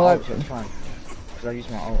alive, used I'm my ult, alive. so it's fine. Because I used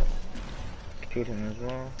my ult. Killed him as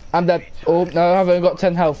well. I'm dead. Oh, no, I've only got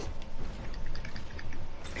 10 health.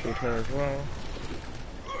 Killed her as well.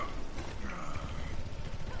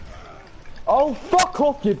 Oh, fuck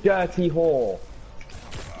off, you dirty whore!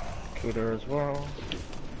 Killed her as well.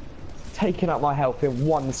 Taking up my health in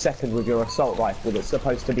 1 second with your assault rifle that's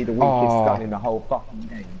supposed to be the weakest Aw. gun in the whole fucking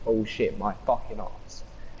game. Bullshit, my fucking ass.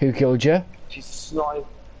 Who killed you? She's sniped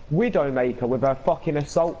Widowmaker with her fucking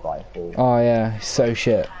assault rifle. Oh yeah, so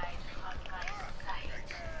shit.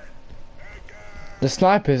 The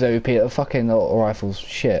sniper's OP at the fucking auto rifles,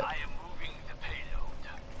 shit.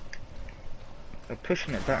 They're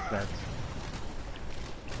pushing it back, lads.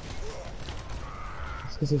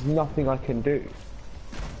 It's because there's nothing I can do.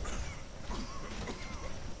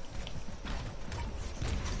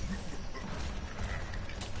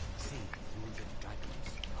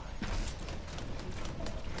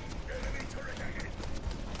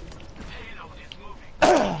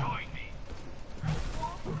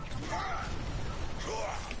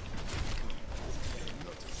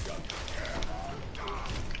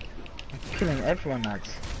 Killing everyone, lads.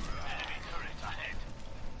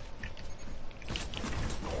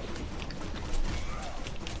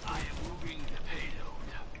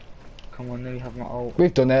 Come on, now you have my ult.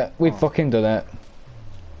 We've done it. We've fucking done it.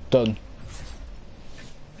 Done.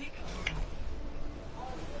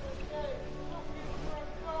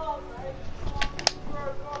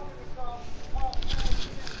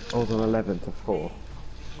 Hold on, 11 to 4.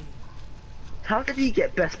 How did he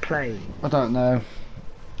get best play? I don't know.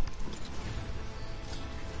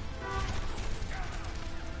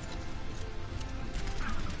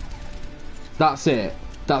 That's it.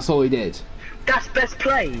 That's all he did. That's best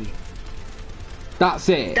play. That's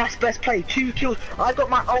it. That's best play. 2 kills. I got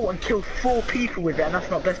my ult and killed 4 people with it, and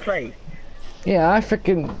that's not best play. Yeah, I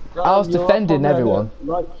freaking. I was defending everyone.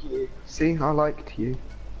 Like you. See, I liked you.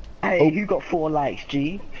 Hey, who got 4 likes,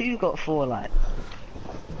 G? Who got 4 likes?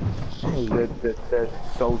 The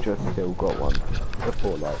soldier still got one. The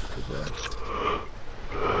 4 likes as well.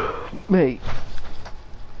 Me.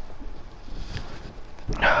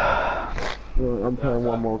 Well, I'm playing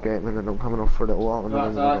one more game and then I'm coming off for a little while and then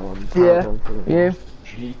I'm going to Yeah.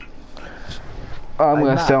 I'm Hey, gonna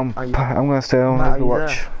Matt, stay on. are you- I'm gonna stay on Matt, are you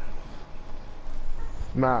Overwatch.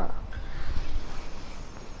 Matt,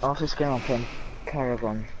 After this game, I'm playing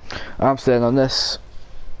Paragon. I'm staying on this.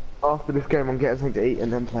 after this game I'm getting something to eat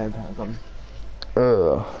and then playing Paragon.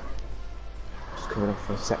 Just coming off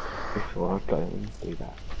for a sec before I go and do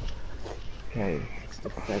that. Okay, it's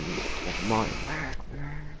defend. Never mind.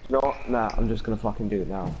 No, nah, I'm just gonna fucking do it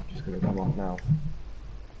now. I'm just gonna come off now.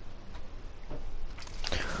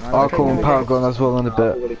 I'll call on Paragon as well in a I'm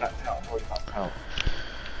bit. already backed out.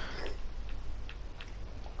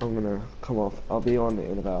 I'm gonna come off. I'll be on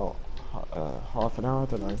in about half an hour, I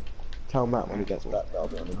don't know. Tell Matt when he gets back that I'll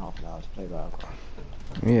be on in half an hour to play Battleground.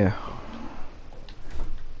 Yeah.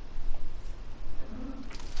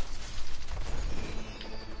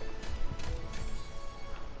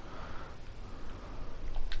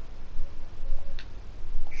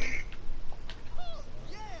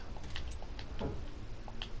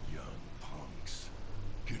 Young punks.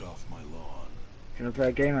 Get off my lawn. Can I play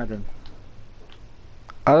a game, Adam?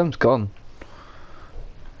 Adam's gone.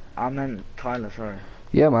 I meant Tyler, sorry.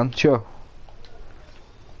 Yeah, man. Sure.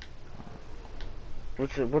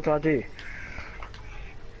 What do I do?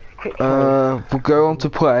 Quick play. We'll go on to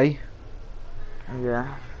play.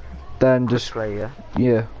 Yeah. Then just Play, yeah.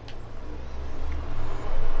 yeah.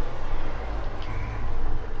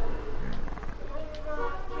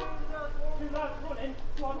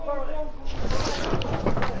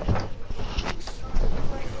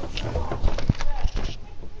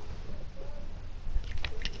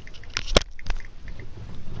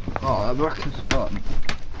 Oh, that working spot.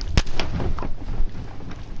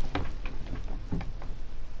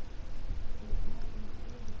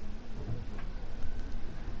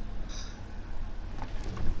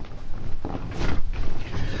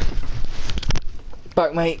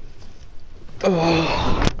 Back, mate.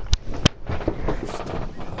 Oh.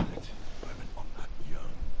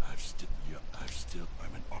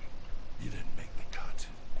 You didn't make the cut.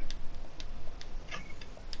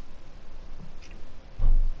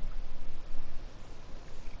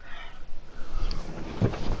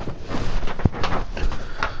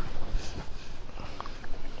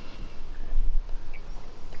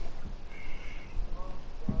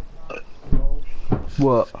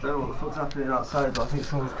 What? I don't know what the fuck's happening outside, but I think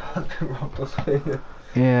someone's robbed us here.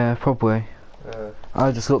 Yeah, probably.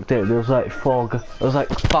 I just looked at it, there was like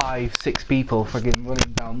 5, 6 people friggin'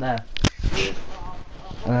 running down there.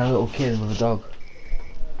 And a little kid with a dog.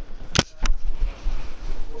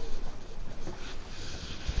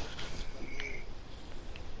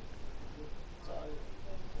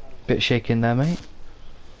 Bit shaking there, mate.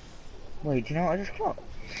 Wait, do you know what I just clocked?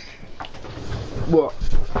 What?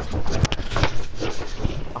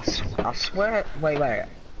 I swear. Wait.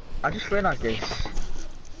 I just realised this.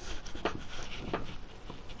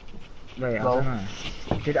 Wait, I don't know.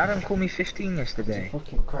 Did Adam call me 15 yesterday?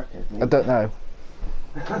 Fucking crackhead, I mate. don't know.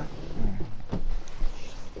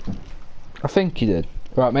 I think you did.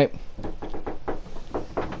 Right, mate.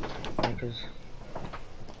 Because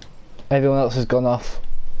Everyone else has gone off.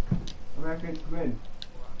 American, come in.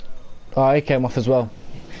 Oh, he came off as well.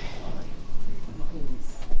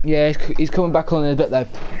 Yeah, he's coming back on in a bit though.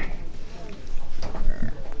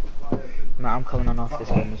 no, I'm coming on off this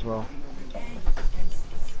game as well.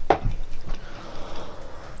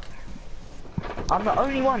 I'm the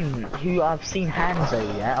only one who I've seen Hanzo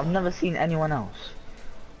yet. I've never seen anyone else.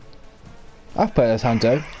 I've played as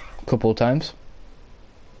Hanzo a couple of times.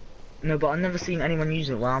 No, but I've never seen anyone use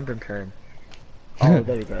it while I've been playing. Oh,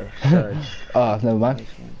 there we go. Surge. Ah, never mind.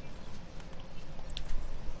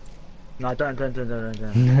 No, don't.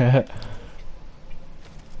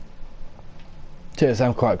 Cheers,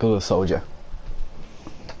 I'm quite good as a soldier.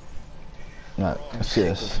 Right, let's see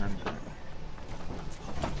this.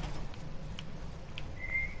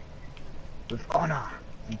 With honor,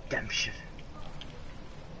 redemption.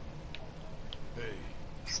 Hey,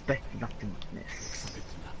 Expect nothingness.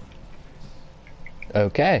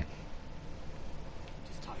 Okay. it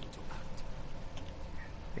is time to act.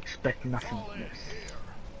 Expect nothingness.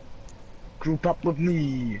 Group up with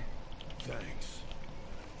me. Thanks.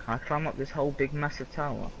 Can I climb up this whole big massive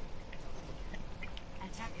tower?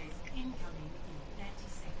 Attackers incoming in 30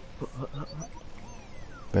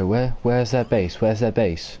 seconds. Wait, where's their base? Where's their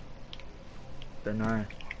base? Don't know.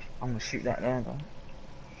 I'm gonna shoot that there though.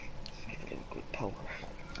 Give it a good poke.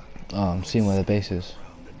 Oh, I'm seeing where their base is.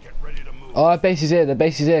 Round and get ready to move. Oh, their base is here. Their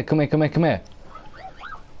base is here. Come here, come here, come here.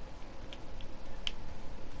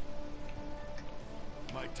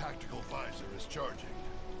 My tactical visor is charging.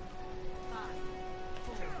 5,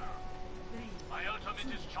 4, 3, My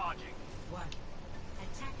ultimate is charging. 1.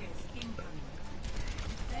 Attackers incoming.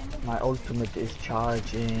 Defend My ultimate is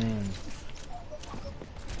charging.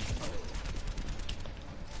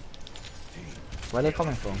 Where are they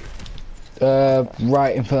coming from?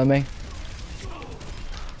 Right in front of me.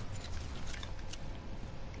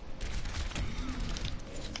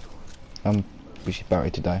 We should about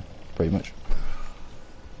ready to die, pretty much.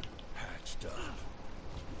 Patched up.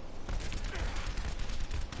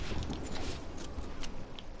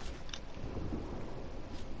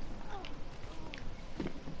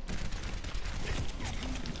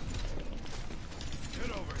 Get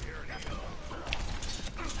over here and heal.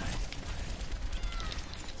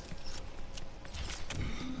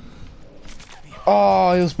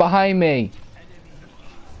 Oh, he was behind me.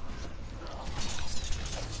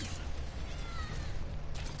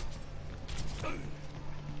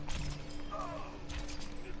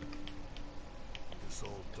 This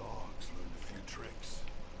old dog's learned a few tricks.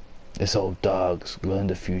 This old dog's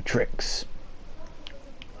learned a few tricks.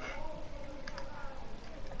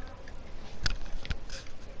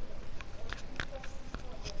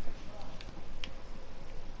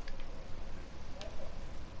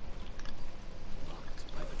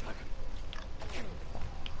 By the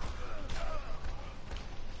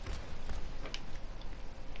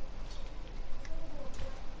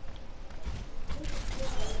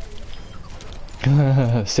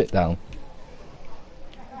dragon. Sit down.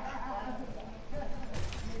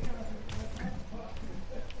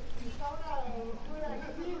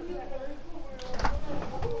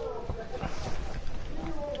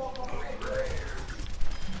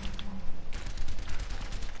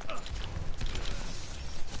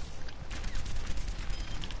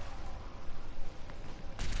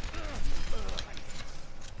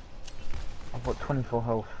 I've got 24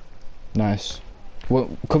 health. Nice. Well,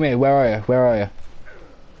 come here. Where are you? Where are you?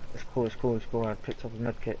 It's cool, it's cool, it's cool. I picked up a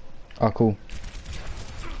medkit. Oh, cool.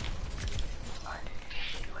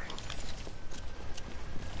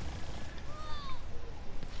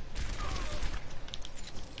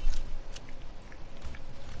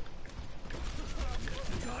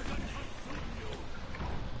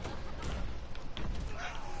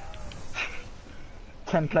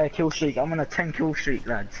 Ten-player kill streak. I'm on a 10 kill streak,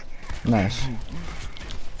 lads. Nice.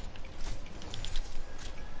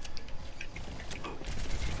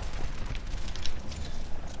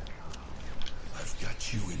 I've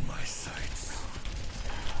got you in my sights.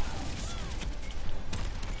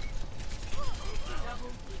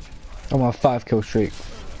 I'm on a 5 kill streak.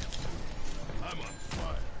 I'm on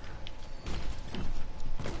fire.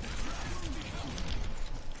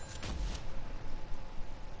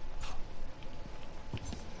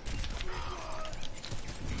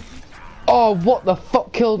 Oh, what the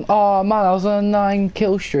fuck killed? Oh man, I was on a 9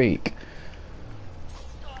 kill streak.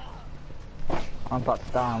 I'm about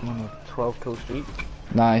to die. I'm on a 12 kill streak.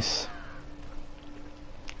 Nice.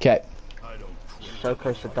 Okay. I don't quit. So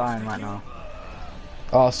close to dying right now.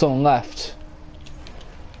 Oh, someone left.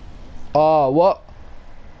 Oh, what?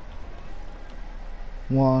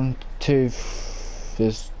 1, 2.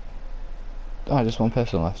 There's. Oh, just one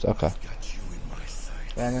person left. Okay. Got you in my sights.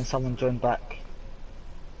 Yeah, and then someone joined back.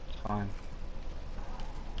 It's fine.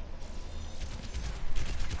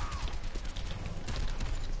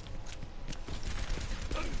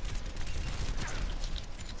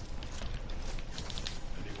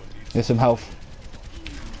 Get some health.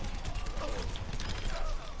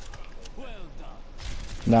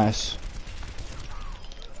 Nice.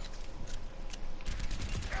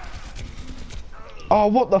 Oh,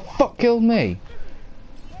 what the fuck killed me?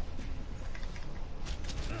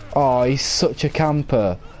 Oh, he's such a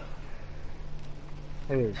camper.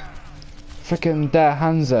 Who is? Frickin' Der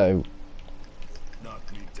Hanzo.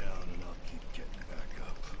 Knock me down and I'll keep getting back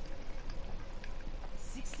up.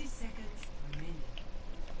 60 seconds remaining.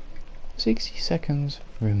 60 seconds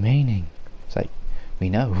remaining. It's like, we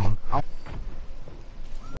know.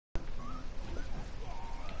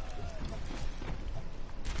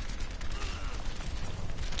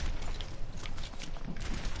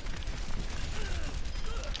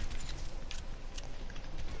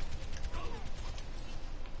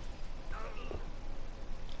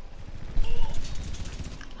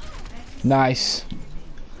 Nice.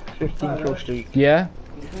 15 kill streak. Yeah?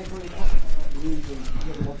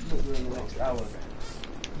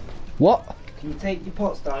 What? Can you take your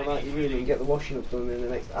pots down out your room and get the washing up done in the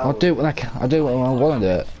next hour? I'll do it when I'll do it when I want to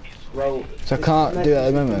do it. Well, So I can't do it at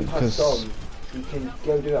the moment because because you can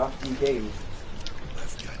go do it after your game.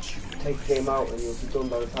 Take the game out and you'll be done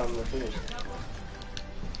by the time we're finished.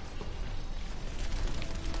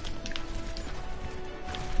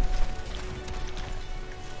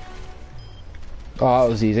 oh, that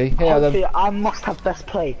was easy. Yeah, Hopefully, I must have best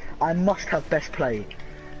play. I must have best play.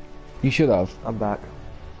 you should have. I'm back.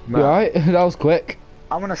 You alright? That was quick.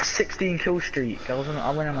 I'm on a 16 kill streak. I went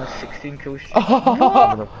on a 16 kill streak.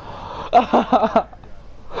 I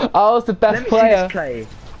was the best Let me see player. this play.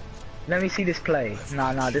 Let me see this play.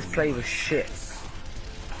 Nah, this play was shit.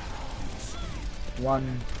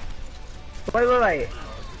 One. Wait.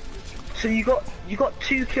 So you got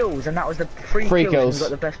 2 kills and that was the 3 3 kills. kills. And you got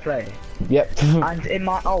the best play. Yep. And in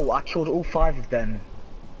my I killed all 5 of them.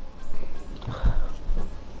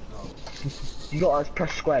 You gotta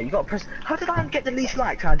press square. You gotta press. How did I get the least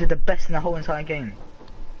likes? And I did the best in the whole entire game.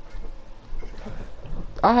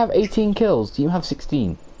 I have 18 kills. Do you have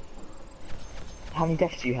 16? How many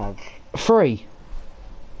deaths do you have? 3.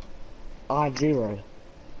 I have 0.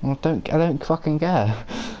 Well, I don't fucking care.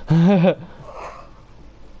 Hang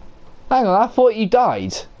on, I thought you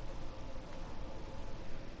died.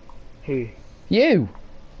 Who? You.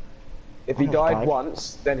 If he I've died died.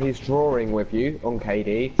 once, then he's drawing with you on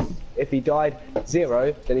KD. If he died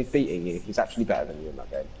 0, then he's beating you. He's actually better than you in that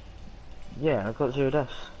game. Yeah, I got 0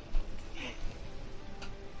 deaths.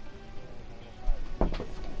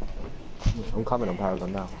 I'm coming on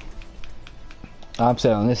Paragon now. I'm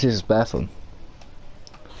saying this is better fun.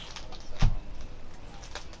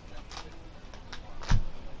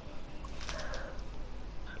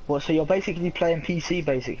 What? So you're basically playing PC,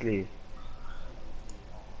 basically.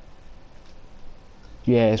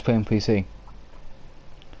 Yeah, it's playing PC.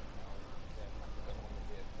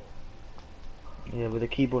 Yeah, with a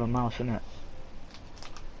keyboard and mouse, innit?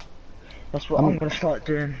 That's what I'm gonna start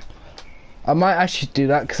doing. I might actually do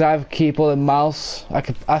that because I have a keyboard and mouse. I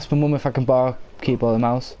could ask my mum if I can borrow a keyboard and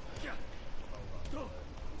mouse.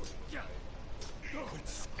 Quit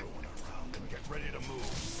screwing around and get ready to move.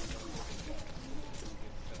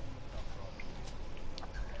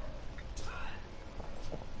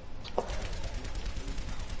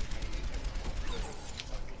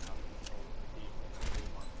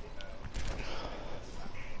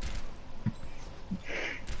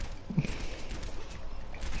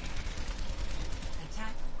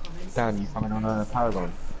 Attack commences. Dan, you coming on a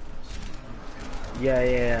Paragon?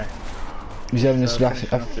 Yeah. We're just having this So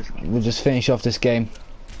finish off this- we'll just finish off this game.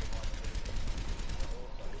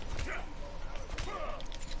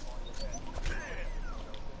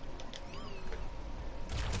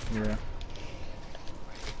 Yeah.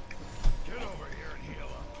 Get over here and heal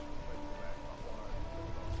up.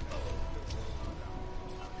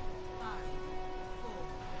 5, 4,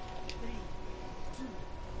 3, 2,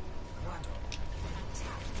 1.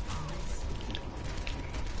 Attack commences.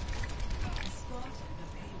 Escort the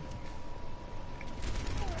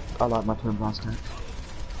payload. I like my Twin Blaster.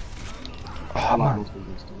 I like my Twin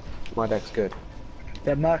Blaster. My deck's good.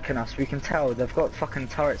 They're murking us. We can tell. They've got fucking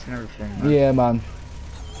turrets and everything. Man. Yeah, man.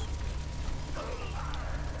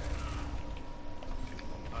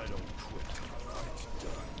 I don't quit till the fight's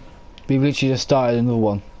done. We've literally just started another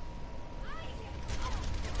one.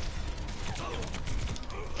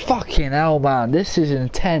 Fucking hell, man. This is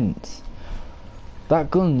intense. That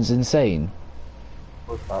gun's insane.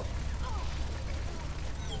 What's up?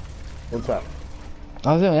 What's up?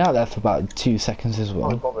 I was only out there for about 2 seconds as I'm well.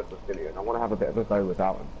 not bothered with Dillian. I want to have a bit of a go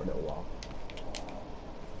without him for a little while.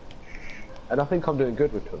 And I think I'm doing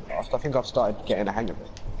good with Twin Blast. I think I've started getting a hang of it.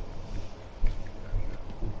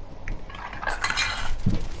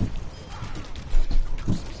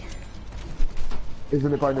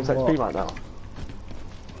 Isn't it bonus XP right now?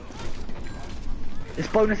 It's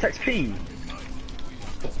bonus XP.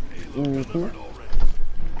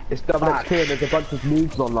 It's double Ah. XP and there's a bunch of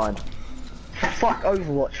moves online. Fuck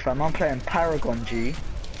Overwatch, fam. I'm playing Paragon, G.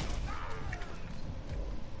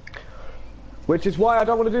 Which is why I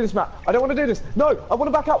don't want to do this map. I don't want to do this. No, I want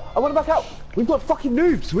to back out. I want to back out. We've got fucking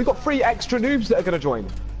noobs. We've got 3 extra noobs that are going to join.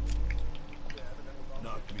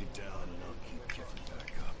 Knock me down and I'll keep getting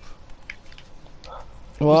back up.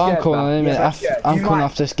 Well, I'm scared, coming man. in a minute. Yeah, yeah. I'm You coming might-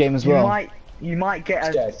 after this game as well. You might get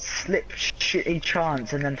a Scared. slip shitty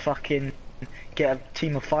chance and then fucking get a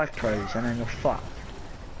team of 5 pros and then you're fucked.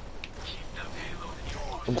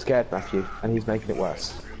 I'm scared, Matthew, and he's making it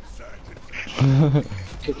worse.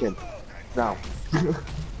 Kick him. Now.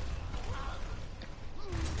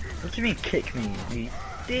 What do you mean kick me? You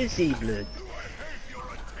dizzy blood.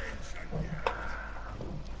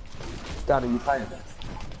 Dan, are you playing?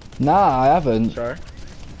 Nah, I haven't. Sorry?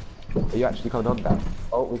 Are you actually coming on, Dan?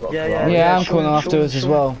 Oh, we've got Yeah, a yeah. Ferrari. Yeah, I'm Sean- coming on afterwards as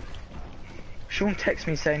Sean- well. Sean texted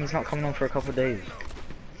me saying he's not coming on for a couple of days.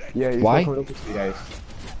 Yeah, he's Why? not coming on for 2 days.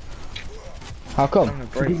 How On come? a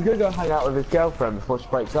break. He's going to go hang out with his girlfriend before she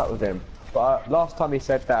breaks up with him. But last time he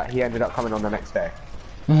said that, he ended up coming on the next day.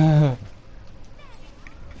 Because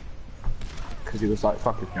he was like,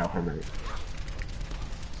 fuck his girlfriend, mate.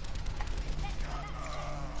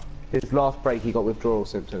 His last break, he got withdrawal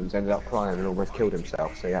symptoms, ended up crying and almost killed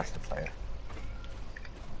himself, so he has to play it.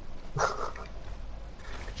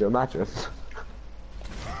 Could you imagine?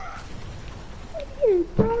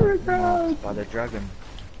 By the dragon.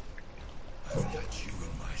 I've got you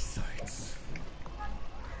in my sights.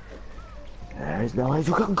 There is no way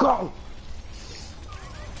you can go!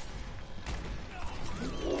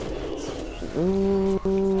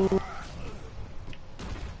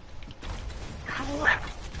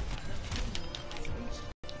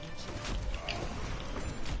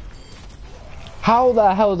 How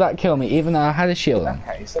the hell did that kill me, even though I had a shield on?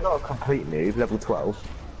 Okay, so not a complete noob, level 12.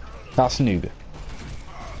 That's noob.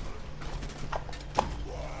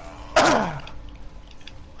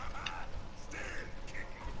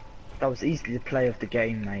 That was easily the play of the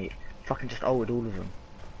game, mate. Fucking just ulted all of them.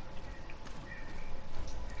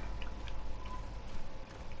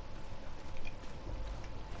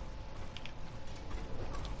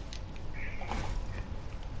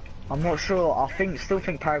 I'm not sure. Still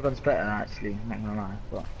think Paragon's better actually. I'm not gonna lie,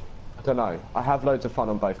 but I don't know, I have loads of fun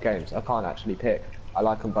on both games. I can't actually pick. I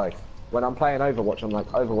like them both. When I'm playing Overwatch, I'm like,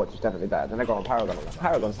 Overwatch is definitely better. Then I go on Paragon, I'm like,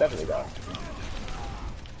 Paragon's definitely better.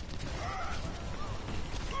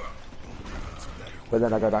 But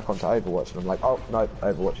then I go back onto Overwatch and I'm like, oh no,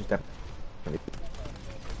 Overwatch is definitely.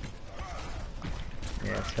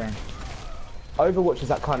 yeah, it's fine. Overwatch is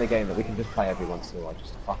that kind of game that we can just play every once in a while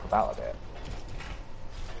just to fuck about a bit.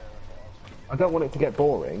 I don't want it to get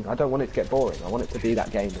boring. I want it to be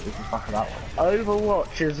that game that we can fuck about with.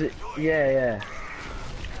 Overwatch is it? Yeah.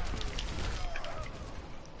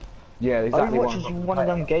 Yeah, exactly. Overwatch is one of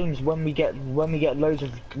them games when we get loads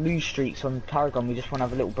of lose streaks on Paragon, we just want to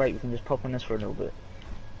have a little break. We can just pop on this for a little bit.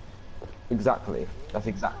 Exactly. That's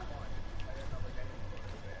exactly.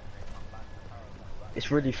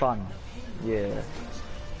 It's really fun. Yeah.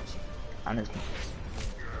 And it's.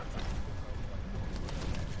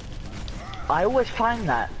 I always find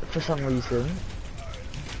that for some reason.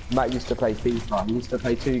 Matt used to play FIFA. He used to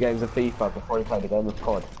play 2 games of FIFA before he played a game of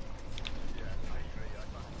COD.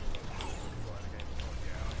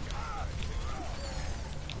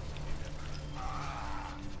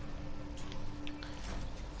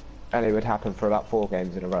 And it would happen for about 4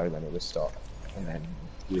 games in a row, then it would stop. And then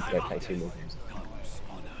you would go play 2 more games.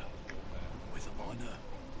 With honor.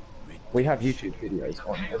 We have YouTube videos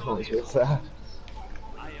on it as long as it's I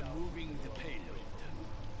am moving the payload.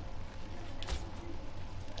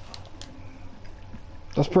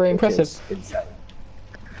 That's pretty impressive. It's insane.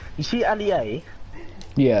 You see LEA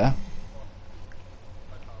Yeah.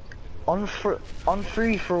 on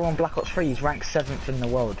free for all on Black Ops 3 he's ranked 7th in the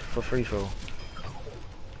world for free for all.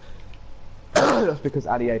 That's because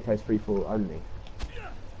ADA plays free for all only.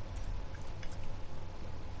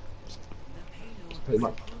 Pretty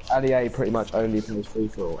much, ADA pretty much only plays free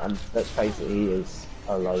for all, and let's face it, he is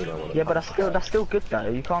a loner. Yeah, but that's still good though.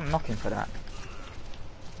 You can't knock him for that.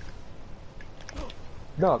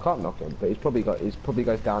 No, I can't knock him, but he's probably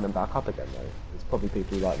goes down and back up again though. There's probably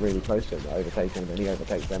people like really close to him that overtake him, and he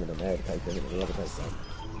overtakes them, and then they overtake him, and he overtakes them.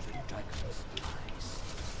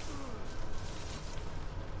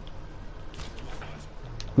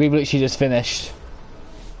 We've literally just finished.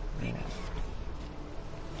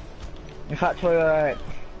 In fact,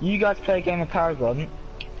 you guys play a game of Paragon.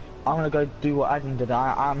 I'm gonna go do what Adam did.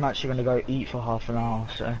 I'm actually gonna go eat for half an hour.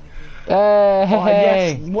 So. Hey, Oh,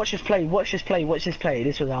 yes, watch this play.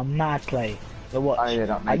 This was a mad play. The watch.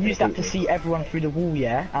 I used that to see everyone through the wall.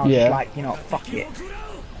 Yeah. I was just like, fuck it.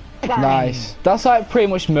 Bang! Nice. That's like pretty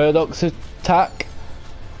much Murdoch's attack.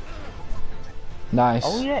 Nice.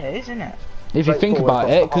 Oh yeah, isn't it? If you think about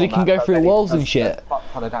it, because he can go through walls and shit.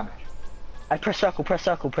 Ton of damage. I press circle, press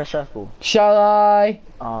circle, press circle. Shall I?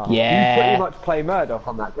 You Yeah. pretty much play Murdoch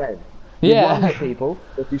on that game. You Yeah. one hit people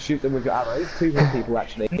if you shoot them with your arrows. Two hit people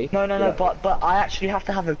actually. No, but I actually have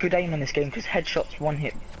to have a good aim in this game because headshots one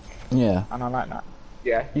hit, Yeah. and I like that.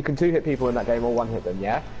 Yeah, you can two hit people in that game or one hit them.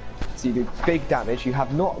 Yeah. So you do big damage. You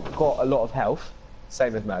have not got a lot of health,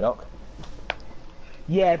 same as Murdoch.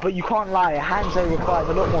 Yeah, but you can't lie. Hanzo requires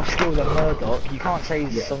a lot more skill than Murdoch. You can't say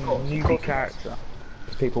he's some newbie character.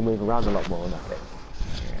 People move around a lot more on that thing.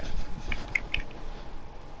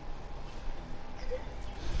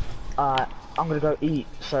 I'm gonna go eat.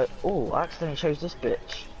 So, oh, I accidentally chose this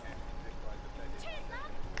bitch.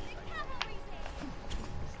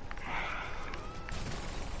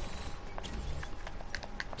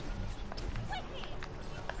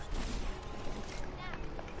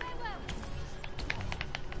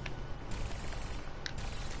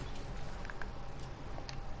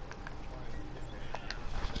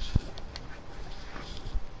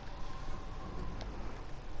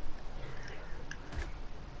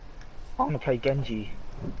 I'm gonna play Genji.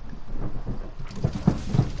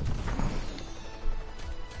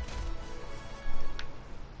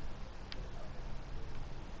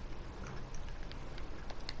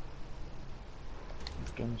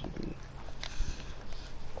 Genji, dude.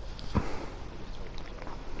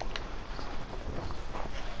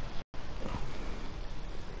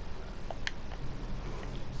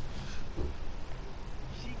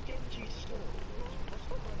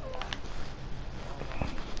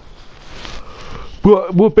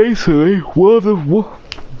 But basically, what?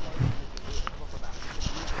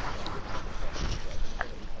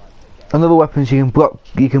 Another weapons you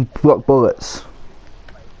can block bullets.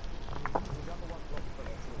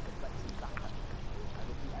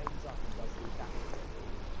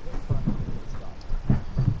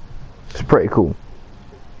 It's pretty cool.